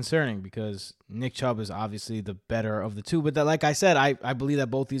yeah, it's concerning because Nick Chubb is obviously the better of the two. But like I said, I believe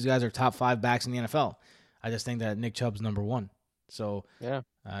that both these guys are top 5 backs in the NFL. I just think that Nick Chubb's number 1. So yeah,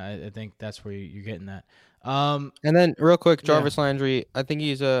 I think that's where you're getting that. And then real quick, Jarvis Landry, I think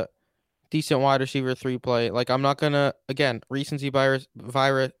he's a decent wide receiver 3 play. Like, I'm not gonna, again, recency bias.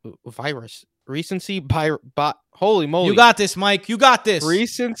 Holy moly! You got this, Mike. You got this.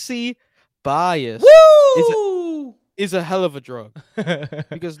 Recency bias. Woo! Is a hell of a drug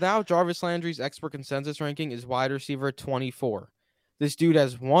because now Jarvis Landry's expert consensus ranking is wide receiver 24. This dude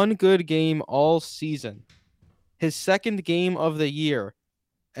has 1 good game all season. His second game of the year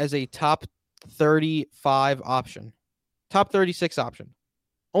as a top 35 option, top 36 option.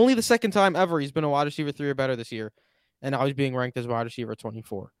 Only the second time ever he's been a wide receiver 3 or better this year, and now he's being ranked as wide receiver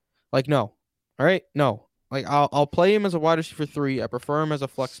 24. Like, no. All right? No. Like, I'll play him as a wide receiver 3. I prefer him as a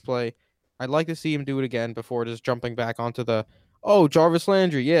flex play. I'd like to see him do it again before just jumping back onto the, Jarvis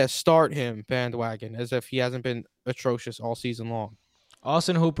Landry, yeah, start him bandwagon, as if he hasn't been atrocious all season long.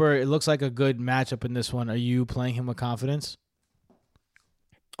 Austin Hooper, it looks like a good matchup in this one. Are you playing him with confidence?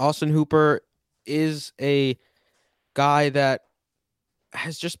 Austin Hooper is a guy that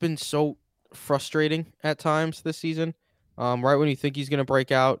has just been so frustrating at times this season. Right when you think he's going to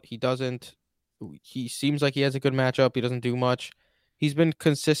break out, he doesn't. He seems like he has a good matchup. He doesn't do much. He's been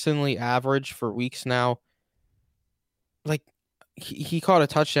consistently average for weeks now. Like, he caught a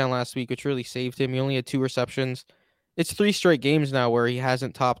touchdown last week, which really saved him. He only had 2 receptions. It's 3 straight games now where he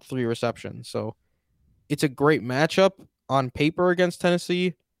hasn't topped 3 receptions. So it's a great matchup on paper against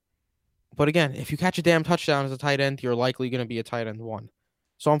Tennessee. But again, if you catch a damn touchdown as a tight end, you're likely going to be a tight end 1.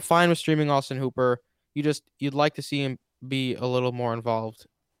 So I'm fine with streaming Austin Hooper. You'd like to see him be a little more involved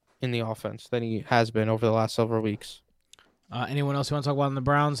in the offense than he has been over the last several weeks. Anyone else you want to talk about in the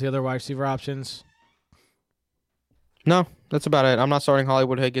Browns, the other wide receiver options? No, that's about it. I'm not starting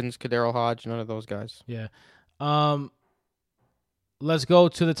Hollywood Higgins, Kadarius Hodge, none of those guys. Yeah. Let's go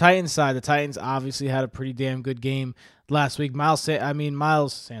to the Titans side. The Titans obviously had a pretty damn good game last week. Myles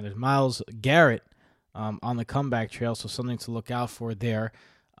Garrett on the comeback trail, so something to look out for there.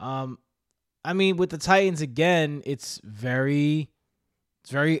 With the Titans again, it's very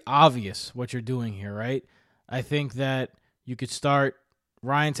obvious what you're doing here, right? I think that you could start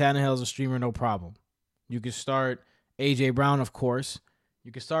Ryan Tannehill as a streamer, no problem. You could start A.J. Brown, of course.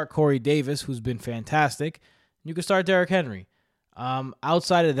 You could start Corey Davis, who's been fantastic. You could start Derrick Henry.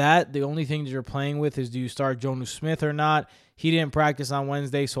 Outside of that, the only thing that you're playing with is, do you start Jonnu Smith or not? He didn't practice on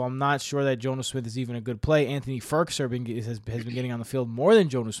Wednesday, so I'm not sure that Jonnu Smith is even a good play. Anthony Firkser has been getting on the field more than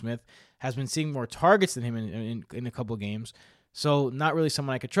Jonnu Smith, has been seeing more targets than him in a couple of games. So not really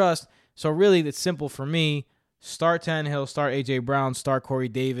someone I could trust. So really, it's simple for me. Start Tannehill, start A.J. Brown, start Corey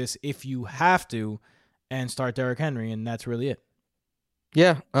Davis if you have to, and start Derrick Henry, and that's really it.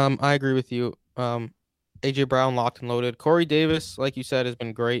 Yeah, I agree with you. AJ Brown locked and loaded. Corey Davis, like you said, has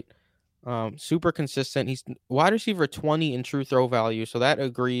been great. Super consistent. He's wide receiver 20 in true throw value, so that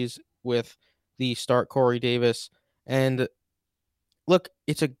agrees with the start Corey Davis. And look,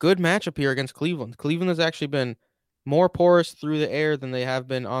 it's a good matchup here against Cleveland. Cleveland has actually been more porous through the air than they have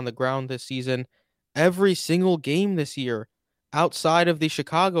been on the ground this season. Every single game this year, outside of the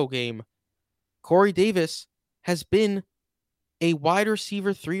Chicago game, Corey Davis has been a wide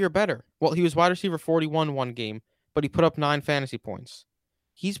receiver 3 or better. Well, he was wide receiver 41 one game, but he put up 9 fantasy points.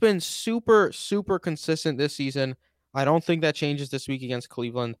 He's been super, super consistent this season. I don't think that changes this week against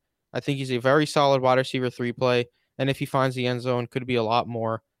Cleveland. I think he's a very solid wide receiver 3 play. And if he finds the end zone, could be a lot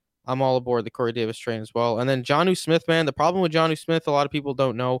more. I'm all aboard the Corey Davis train as well. And then Jonnu Smith, man, the problem with Jonnu Smith, a lot of people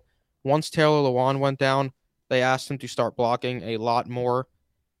don't know. Once Taylor Lewan went down, they asked him to start blocking a lot more.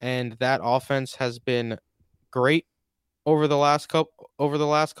 And that offense has been great over the last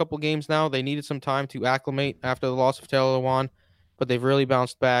couple games now. They needed some time to acclimate after the loss of Taylor Lewan, but they've really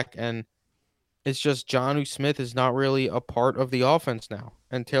bounced back. And it's just Jonnu Smith is not really a part of the offense now.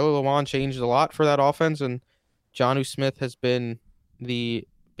 And Taylor Lewan changed a lot for that offense, and Jonnu Smith has been the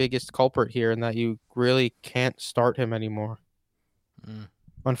biggest culprit here in that you really can't start him anymore, Mm.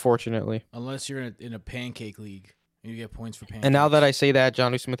 unfortunately. Unless you're in a pancake league and you get points for And now that pancakes. I say that,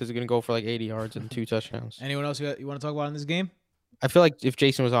 Jonnu Smith is going to go for like 80 yards and 2 touchdowns. Anyone else you want to talk about in this game? I feel like if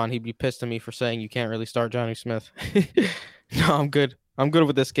Jason was on, he'd be pissed at me for saying you can't really start Jonnu Smith. No, I'm good. I'm good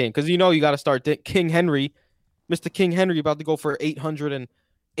with this game because you got to start King Henry, Mr. King Henry, about to go for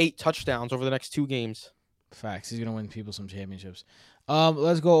 808 touchdowns over the next 2 games. Facts. He's gonna win people some championships.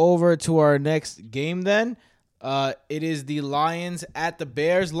 Let's go over to our next game then. It is the Lions at the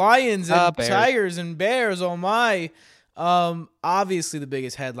Bears. Lions and Bears. Tigers and Bears. Oh my. Obviously the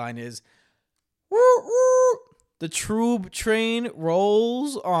biggest headline is the Trube train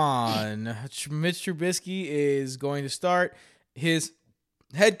rolls on. Mitch Trubisky is going to start. His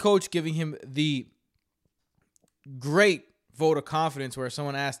head coach giving him the great vote of confidence where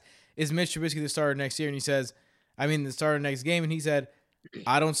someone asked, is Mitch Trubisky the starter next year? And he says, the starter next game. And he said,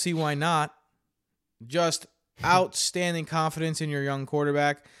 I don't see why not. Just outstanding confidence in your young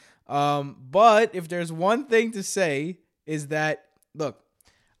quarterback. But if there's one thing to say is that, look,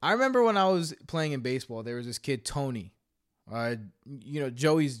 I remember when I was playing in baseball, there was this kid, Tony.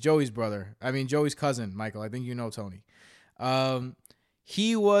 Joey's brother. Joey's cousin, Michael. I think you know Tony.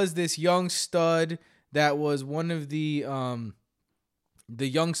 He was this young stud that was one of the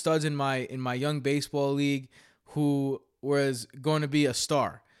young studs in my young baseball league who was going to be a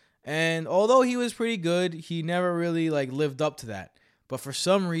star. And although he was pretty good, he never really lived up to that. But for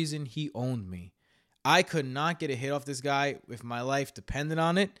some reason, he owned me. I could not get a hit off this guy if my life depended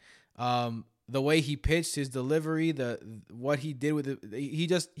on it. The way he pitched, his delivery, what he did with it,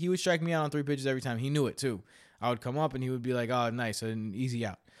 he would strike me out on 3 pitches every time. He knew it too. I would come up and he would be like, "Oh, nice, an easy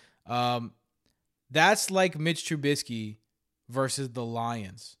out." That's like Mitch Trubisky versus the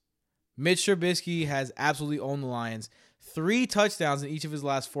Lions. Mitch Trubisky has absolutely owned the Lions. 3 touchdowns in each of his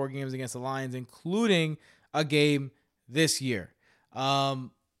last 4 games against the Lions, including a game this year.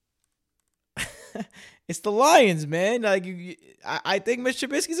 It's the Lions, man. I think Mitch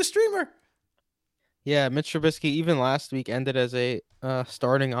Trubisky's a streamer. Yeah, Mitch Trubisky even last week ended as a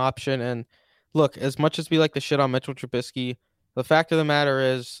starting option. And look, as much as we like to shit on Mitchell Trubisky, the fact of the matter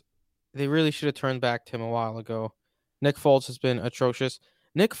is they really should have turned back to him a while ago. Nick Foles has been atrocious.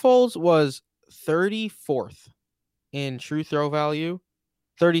 Nick Foles was 34th in true throw value.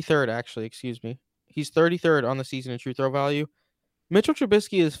 33rd, actually, excuse me. He's 33rd on the season in true throw value. Mitchell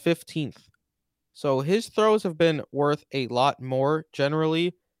Trubisky is 15th. So his throws have been worth a lot more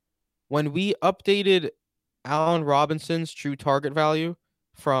generally. When we updated Allen Robinson's true target value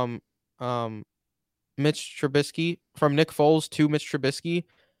from Mitch Trubisky, from Nick Foles to Mitch Trubisky,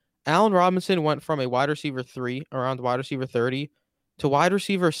 Allen Robinson went from a wide receiver 3, around wide receiver 30, to wide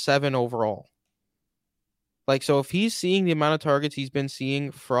receiver 7 overall. So if he's seeing the amount of targets he's been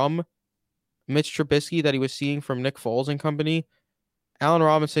seeing from Mitch Trubisky that he was seeing from Nick Foles and company, Allen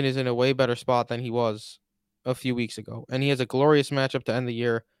Robinson is in a way better spot than he was a few weeks ago. And he has a glorious matchup to end the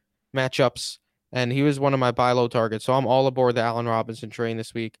year, matchups, and he was one of my buy low targets. So I'm all aboard the Allen Robinson train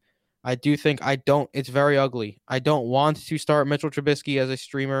this week. I do think it's very ugly. I don't want to start Mitchell Trubisky as a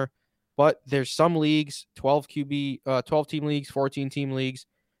streamer, but there's some leagues, 12 team leagues, 14 team leagues,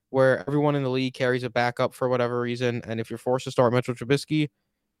 where everyone in the league carries a backup for whatever reason. And if you're forced to start Mitchell Trubisky,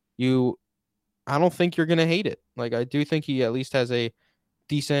 I don't think you're going to hate it. I do think he at least has a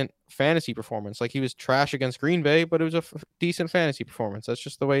decent fantasy performance. Like, he was trash against Green Bay, but it was a decent fantasy performance. That's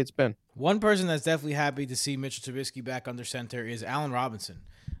just the way it's been. One person that's definitely happy to see Mitchell Trubisky back under center is Allen Robinson.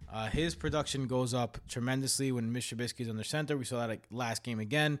 His production goes up tremendously when Mitch Trubisky is under center. We saw that last game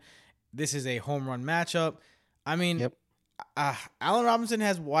again. This is a home run matchup. I mean, Yep. Allen Robinson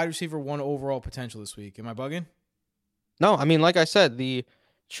has wide receiver 1 overall potential this week. Am I bugging? No, I mean, like I said, the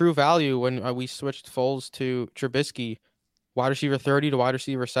true value when we switched Foles to Trubisky, wide receiver 30 to wide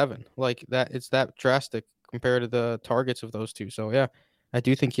receiver 7. Like, that, it's that drastic compared to the targets of those two. So, yeah, I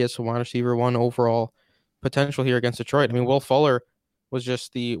do think he has some wide receiver 1 overall potential here against Detroit. I mean, Will Fuller was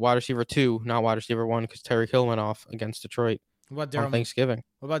just the wide receiver 2, not wide receiver 1, because Tyreek Hill went off against Detroit What on about Thanksgiving.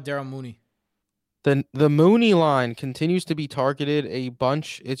 Daryl Mooney? The Mooney line continues to be targeted a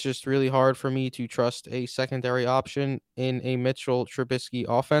bunch. It's just really hard for me to trust a secondary option in a Mitchell Trubisky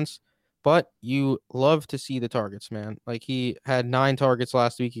offense. But you love to see the targets, man. Like, he had 9 targets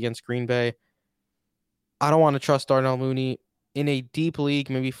last week against Green Bay. I don't want to trust Darnell Mooney in a deep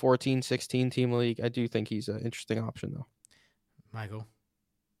league, maybe 14, 16 team league. I do think he's an interesting option, though. Michael,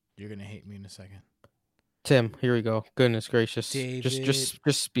 you're going to hate me in a second. Tim, here we go. Goodness gracious. David,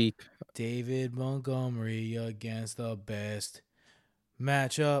 just speak. David Montgomery against the best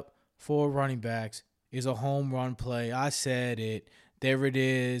matchup for running backs is a home run play. I said it. There it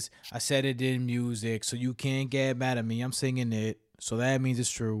is. I said it in music, so you can't get mad at me. I'm singing it, so that means it's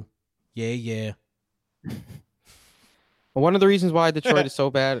true. Yeah. One of the reasons why Detroit is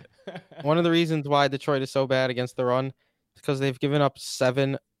so bad, against the run is because they've given up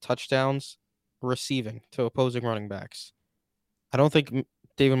 7 touchdowns receiving to opposing running backs. I don't think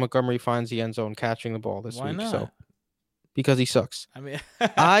David Montgomery finds the end zone catching the ball this Why week. not? So, because he sucks. I mean,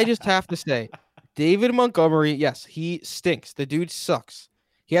 I just have to say, David Montgomery, yes, he stinks. The dude sucks.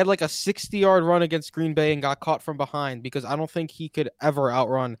 He had like a 60-yard run against Green Bay and got caught from behind because I don't think he could ever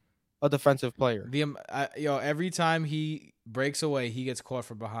outrun a defensive player. Every time he breaks away, he gets caught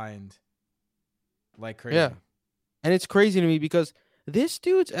from behind like crazy. Yeah. And it's crazy to me because this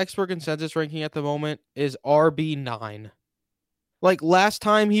dude's expert consensus ranking at the moment is RB9. Like, last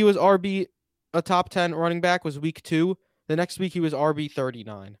time he was a top 10 running back was week 2. The next week he was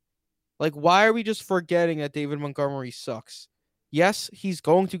RB39. Like, why are we just forgetting that David Montgomery sucks? Yes, he's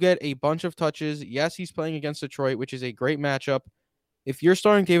going to get a bunch of touches. Yes, he's playing against Detroit, which is a great matchup. If you're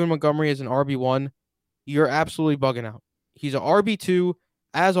starting David Montgomery as an RB1, you're absolutely bugging out. He's an RB2,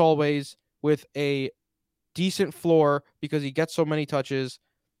 as always, with a decent floor because he gets so many touches.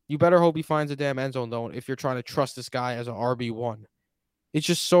 You better hope he finds a damn end zone, though, if you're trying to trust this guy as an RB1. It's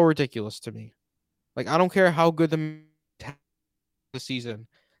just so ridiculous to me. Like, I don't care how good the season.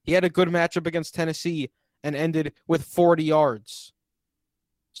 He had a good matchup against Tennessee and ended with 40 yards.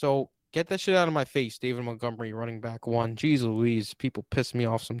 So get that shit out of my face, David Montgomery, running back 1. Jeez Louise, people piss me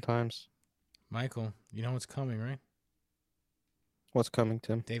off sometimes. Michael, you know what's coming, right? What's coming,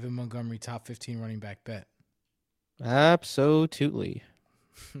 Tim? David Montgomery, top 15 running back bet. Absolutely.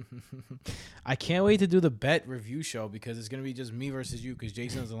 I can't wait to do the bet review show because it's going to be just me versus you because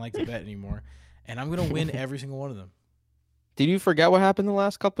Jason doesn't like to bet anymore. And I'm going to win every single one of them. Did you forget what happened the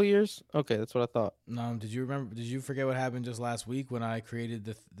last couple of years? Okay, that's what I thought. No, did you forget what happened just last week when I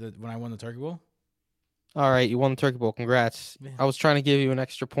created when I won the Turkey Bowl? All right, you won the Turkey Bowl. Congrats. Yeah. I was trying to give you an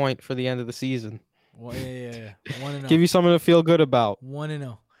extra point for the end of the season. Well, yeah. 1-0. Give you something to feel good about.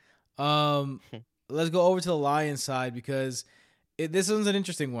 1-0. Let's go over to the Lions side because this one's an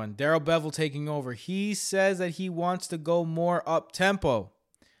interesting one. Darrell Bevell taking over. He says that he wants to go more up tempo.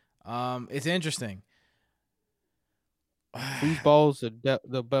 It's interesting. Whose balls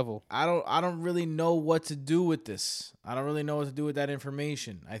the Bevel? I don't really know what to do with this. I don't really know what to do with that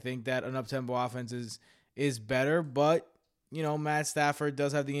information. I think that an up-tempo offense is better, but Matt Stafford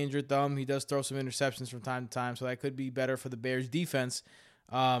does have the injured thumb. He does throw some interceptions from time to time, so that could be better for the Bears defense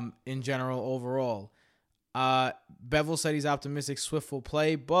in general overall. Bevel said he's optimistic Swift will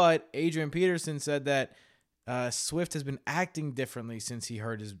play, but Adrian Peterson said that Swift has been acting differently since he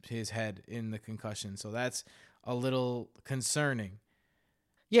hurt his head in the concussion. So that's a little concerning.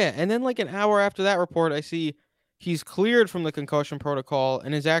 Yeah, and then like an hour after that report, I see he's cleared from the concussion protocol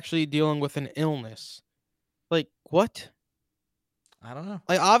and is actually dealing with an illness. Like, what? I don't know.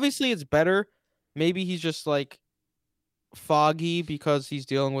 Like, obviously it's better. Maybe he's just like foggy because he's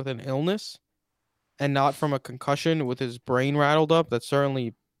dealing with an illness and not from a concussion with his brain rattled up. That's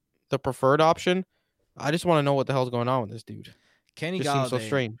certainly the preferred option. I just want to know what the hell's going on with this dude. Kenny Just Galladay. seems so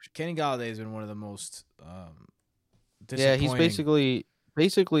strange. Kenny Galladay has been one of the most Yeah, disappointing. he's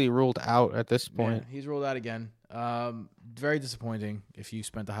basically ruled out at this point. Yeah, he's ruled out again. Very disappointing if you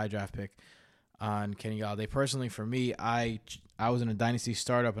spent a high draft pick. on Kenny Galladay. Personally, for me, I was in a dynasty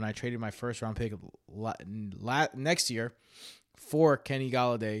startup and I traded my first round pick next year for Kenny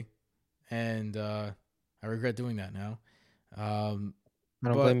Galladay, and I regret doing that now. I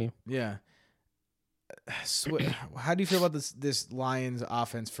don't blame you. Yeah. How do you feel about this Lions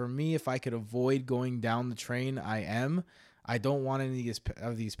offense? For me, if I could avoid going down the train, I am. I don't want any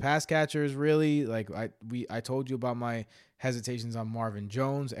of these pass catchers, really. Like I told you about my hesitations on Marvin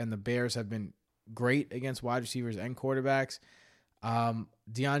Jones, and the Bears have been great against wide receivers and quarterbacks.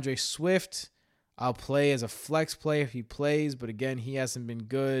 DeAndre Swift, I'll play as a flex play if he plays, but again, he hasn't been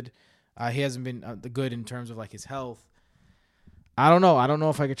good. He hasn't been good in terms of like his health. I don't know. I don't know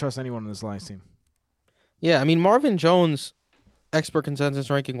if I could trust anyone on this Lions team. Yeah, I mean, Marvin Jones, expert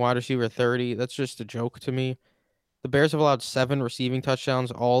consensus ranking wide receiver 30. That's just a joke to me. The Bears have allowed 7 receiving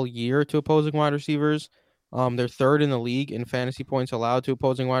touchdowns all year to opposing wide receivers. They're third in the league in fantasy points allowed to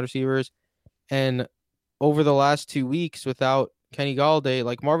opposing wide receivers. And over the last 2 weeks without Kenny Galladay,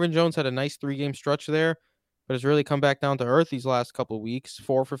 like Marvin Jones had a nice 3-game stretch there, but has really come back down to earth these last couple of weeks.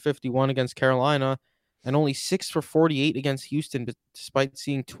 4 for 51 against Carolina and only 6 for 48 against Houston, despite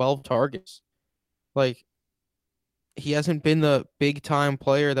seeing 12 targets. Like, he hasn't been the big-time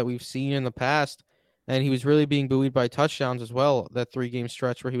player that we've seen in the past, and he was really being buoyed by touchdowns as well, that 3-game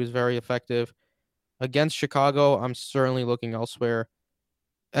stretch where he was very effective. Against Chicago, I'm certainly looking elsewhere.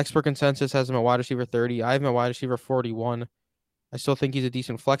 Expert consensus has him at wide receiver 30. I have him at wide receiver 41. I still think he's a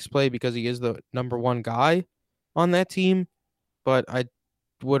decent flex play because he is the number 1 guy on that team, but I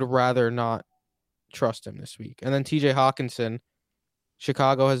would rather not trust him this week. And then TJ Hawkinson.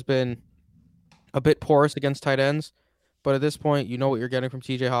 Chicago has been a bit porous against tight ends, but at this point, you know what you're getting from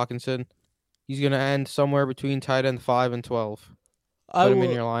TJ Hawkinson. He's going to end somewhere between tight end 5 and 12. Put him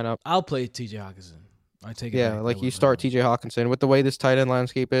in your lineup. I'll play TJ Hawkinson. I take it. Yeah, like you start TJ Hawkinson. With the way this tight end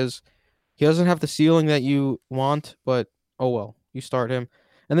landscape is, he doesn't have the ceiling that you want, but oh well, you start him.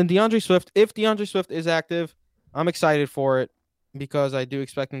 And then DeAndre Swift. If DeAndre Swift is active, I'm excited for it because I do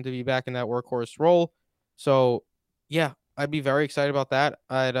expect him to be back in that workhorse role. So yeah, I'd be very excited about that.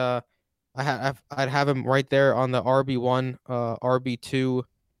 I'd have him right there on the RB1, RB2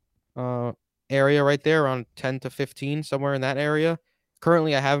 area right there around 10 to 15, somewhere in that area.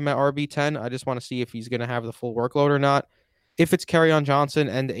 Currently, I have him at RB10. I just want to see if he's going to have the full workload or not. If it's Kerryon Johnson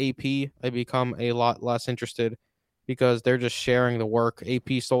and AP, I become a lot less interested because they're just sharing the work.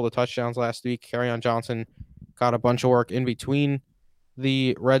 AP stole the touchdowns last week. Kerryon Johnson got a bunch of work in between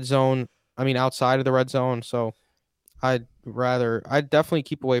the red zone. I mean, outside of the red zone. So I'd definitely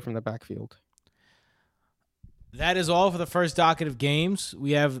keep away from the backfield. That is all for the first docket of games.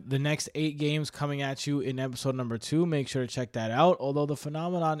 We have the next 8 games coming at you in episode number 2. Make sure to check that out. Although the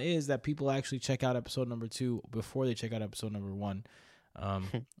phenomenon is that people actually check out episode number 2 before they check out episode number 1. I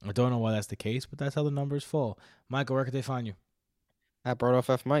don't know why that's the case, but that's how the numbers fall. Michael, where can they find you? At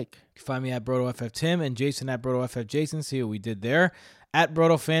BrotoFF Mike. You can find me at BrotoFF Tim and Jason at BrotoFF Jason. See what we did there. At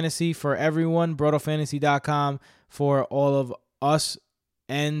Broto Fantasy for everyone. BrotoFantasy.com for all of us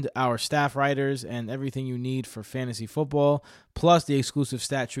and our staff writers and everything you need for fantasy football, plus the exclusive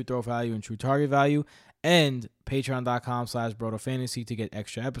stat, true throw value, and true target value, and patreon.com/BrotoFantasy to get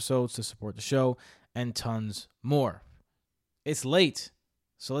extra episodes to support the show and tons more. It's late,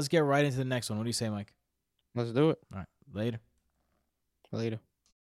 so let's get right into the next one. What do you say, Mike? Let's do it. All right, later. Later.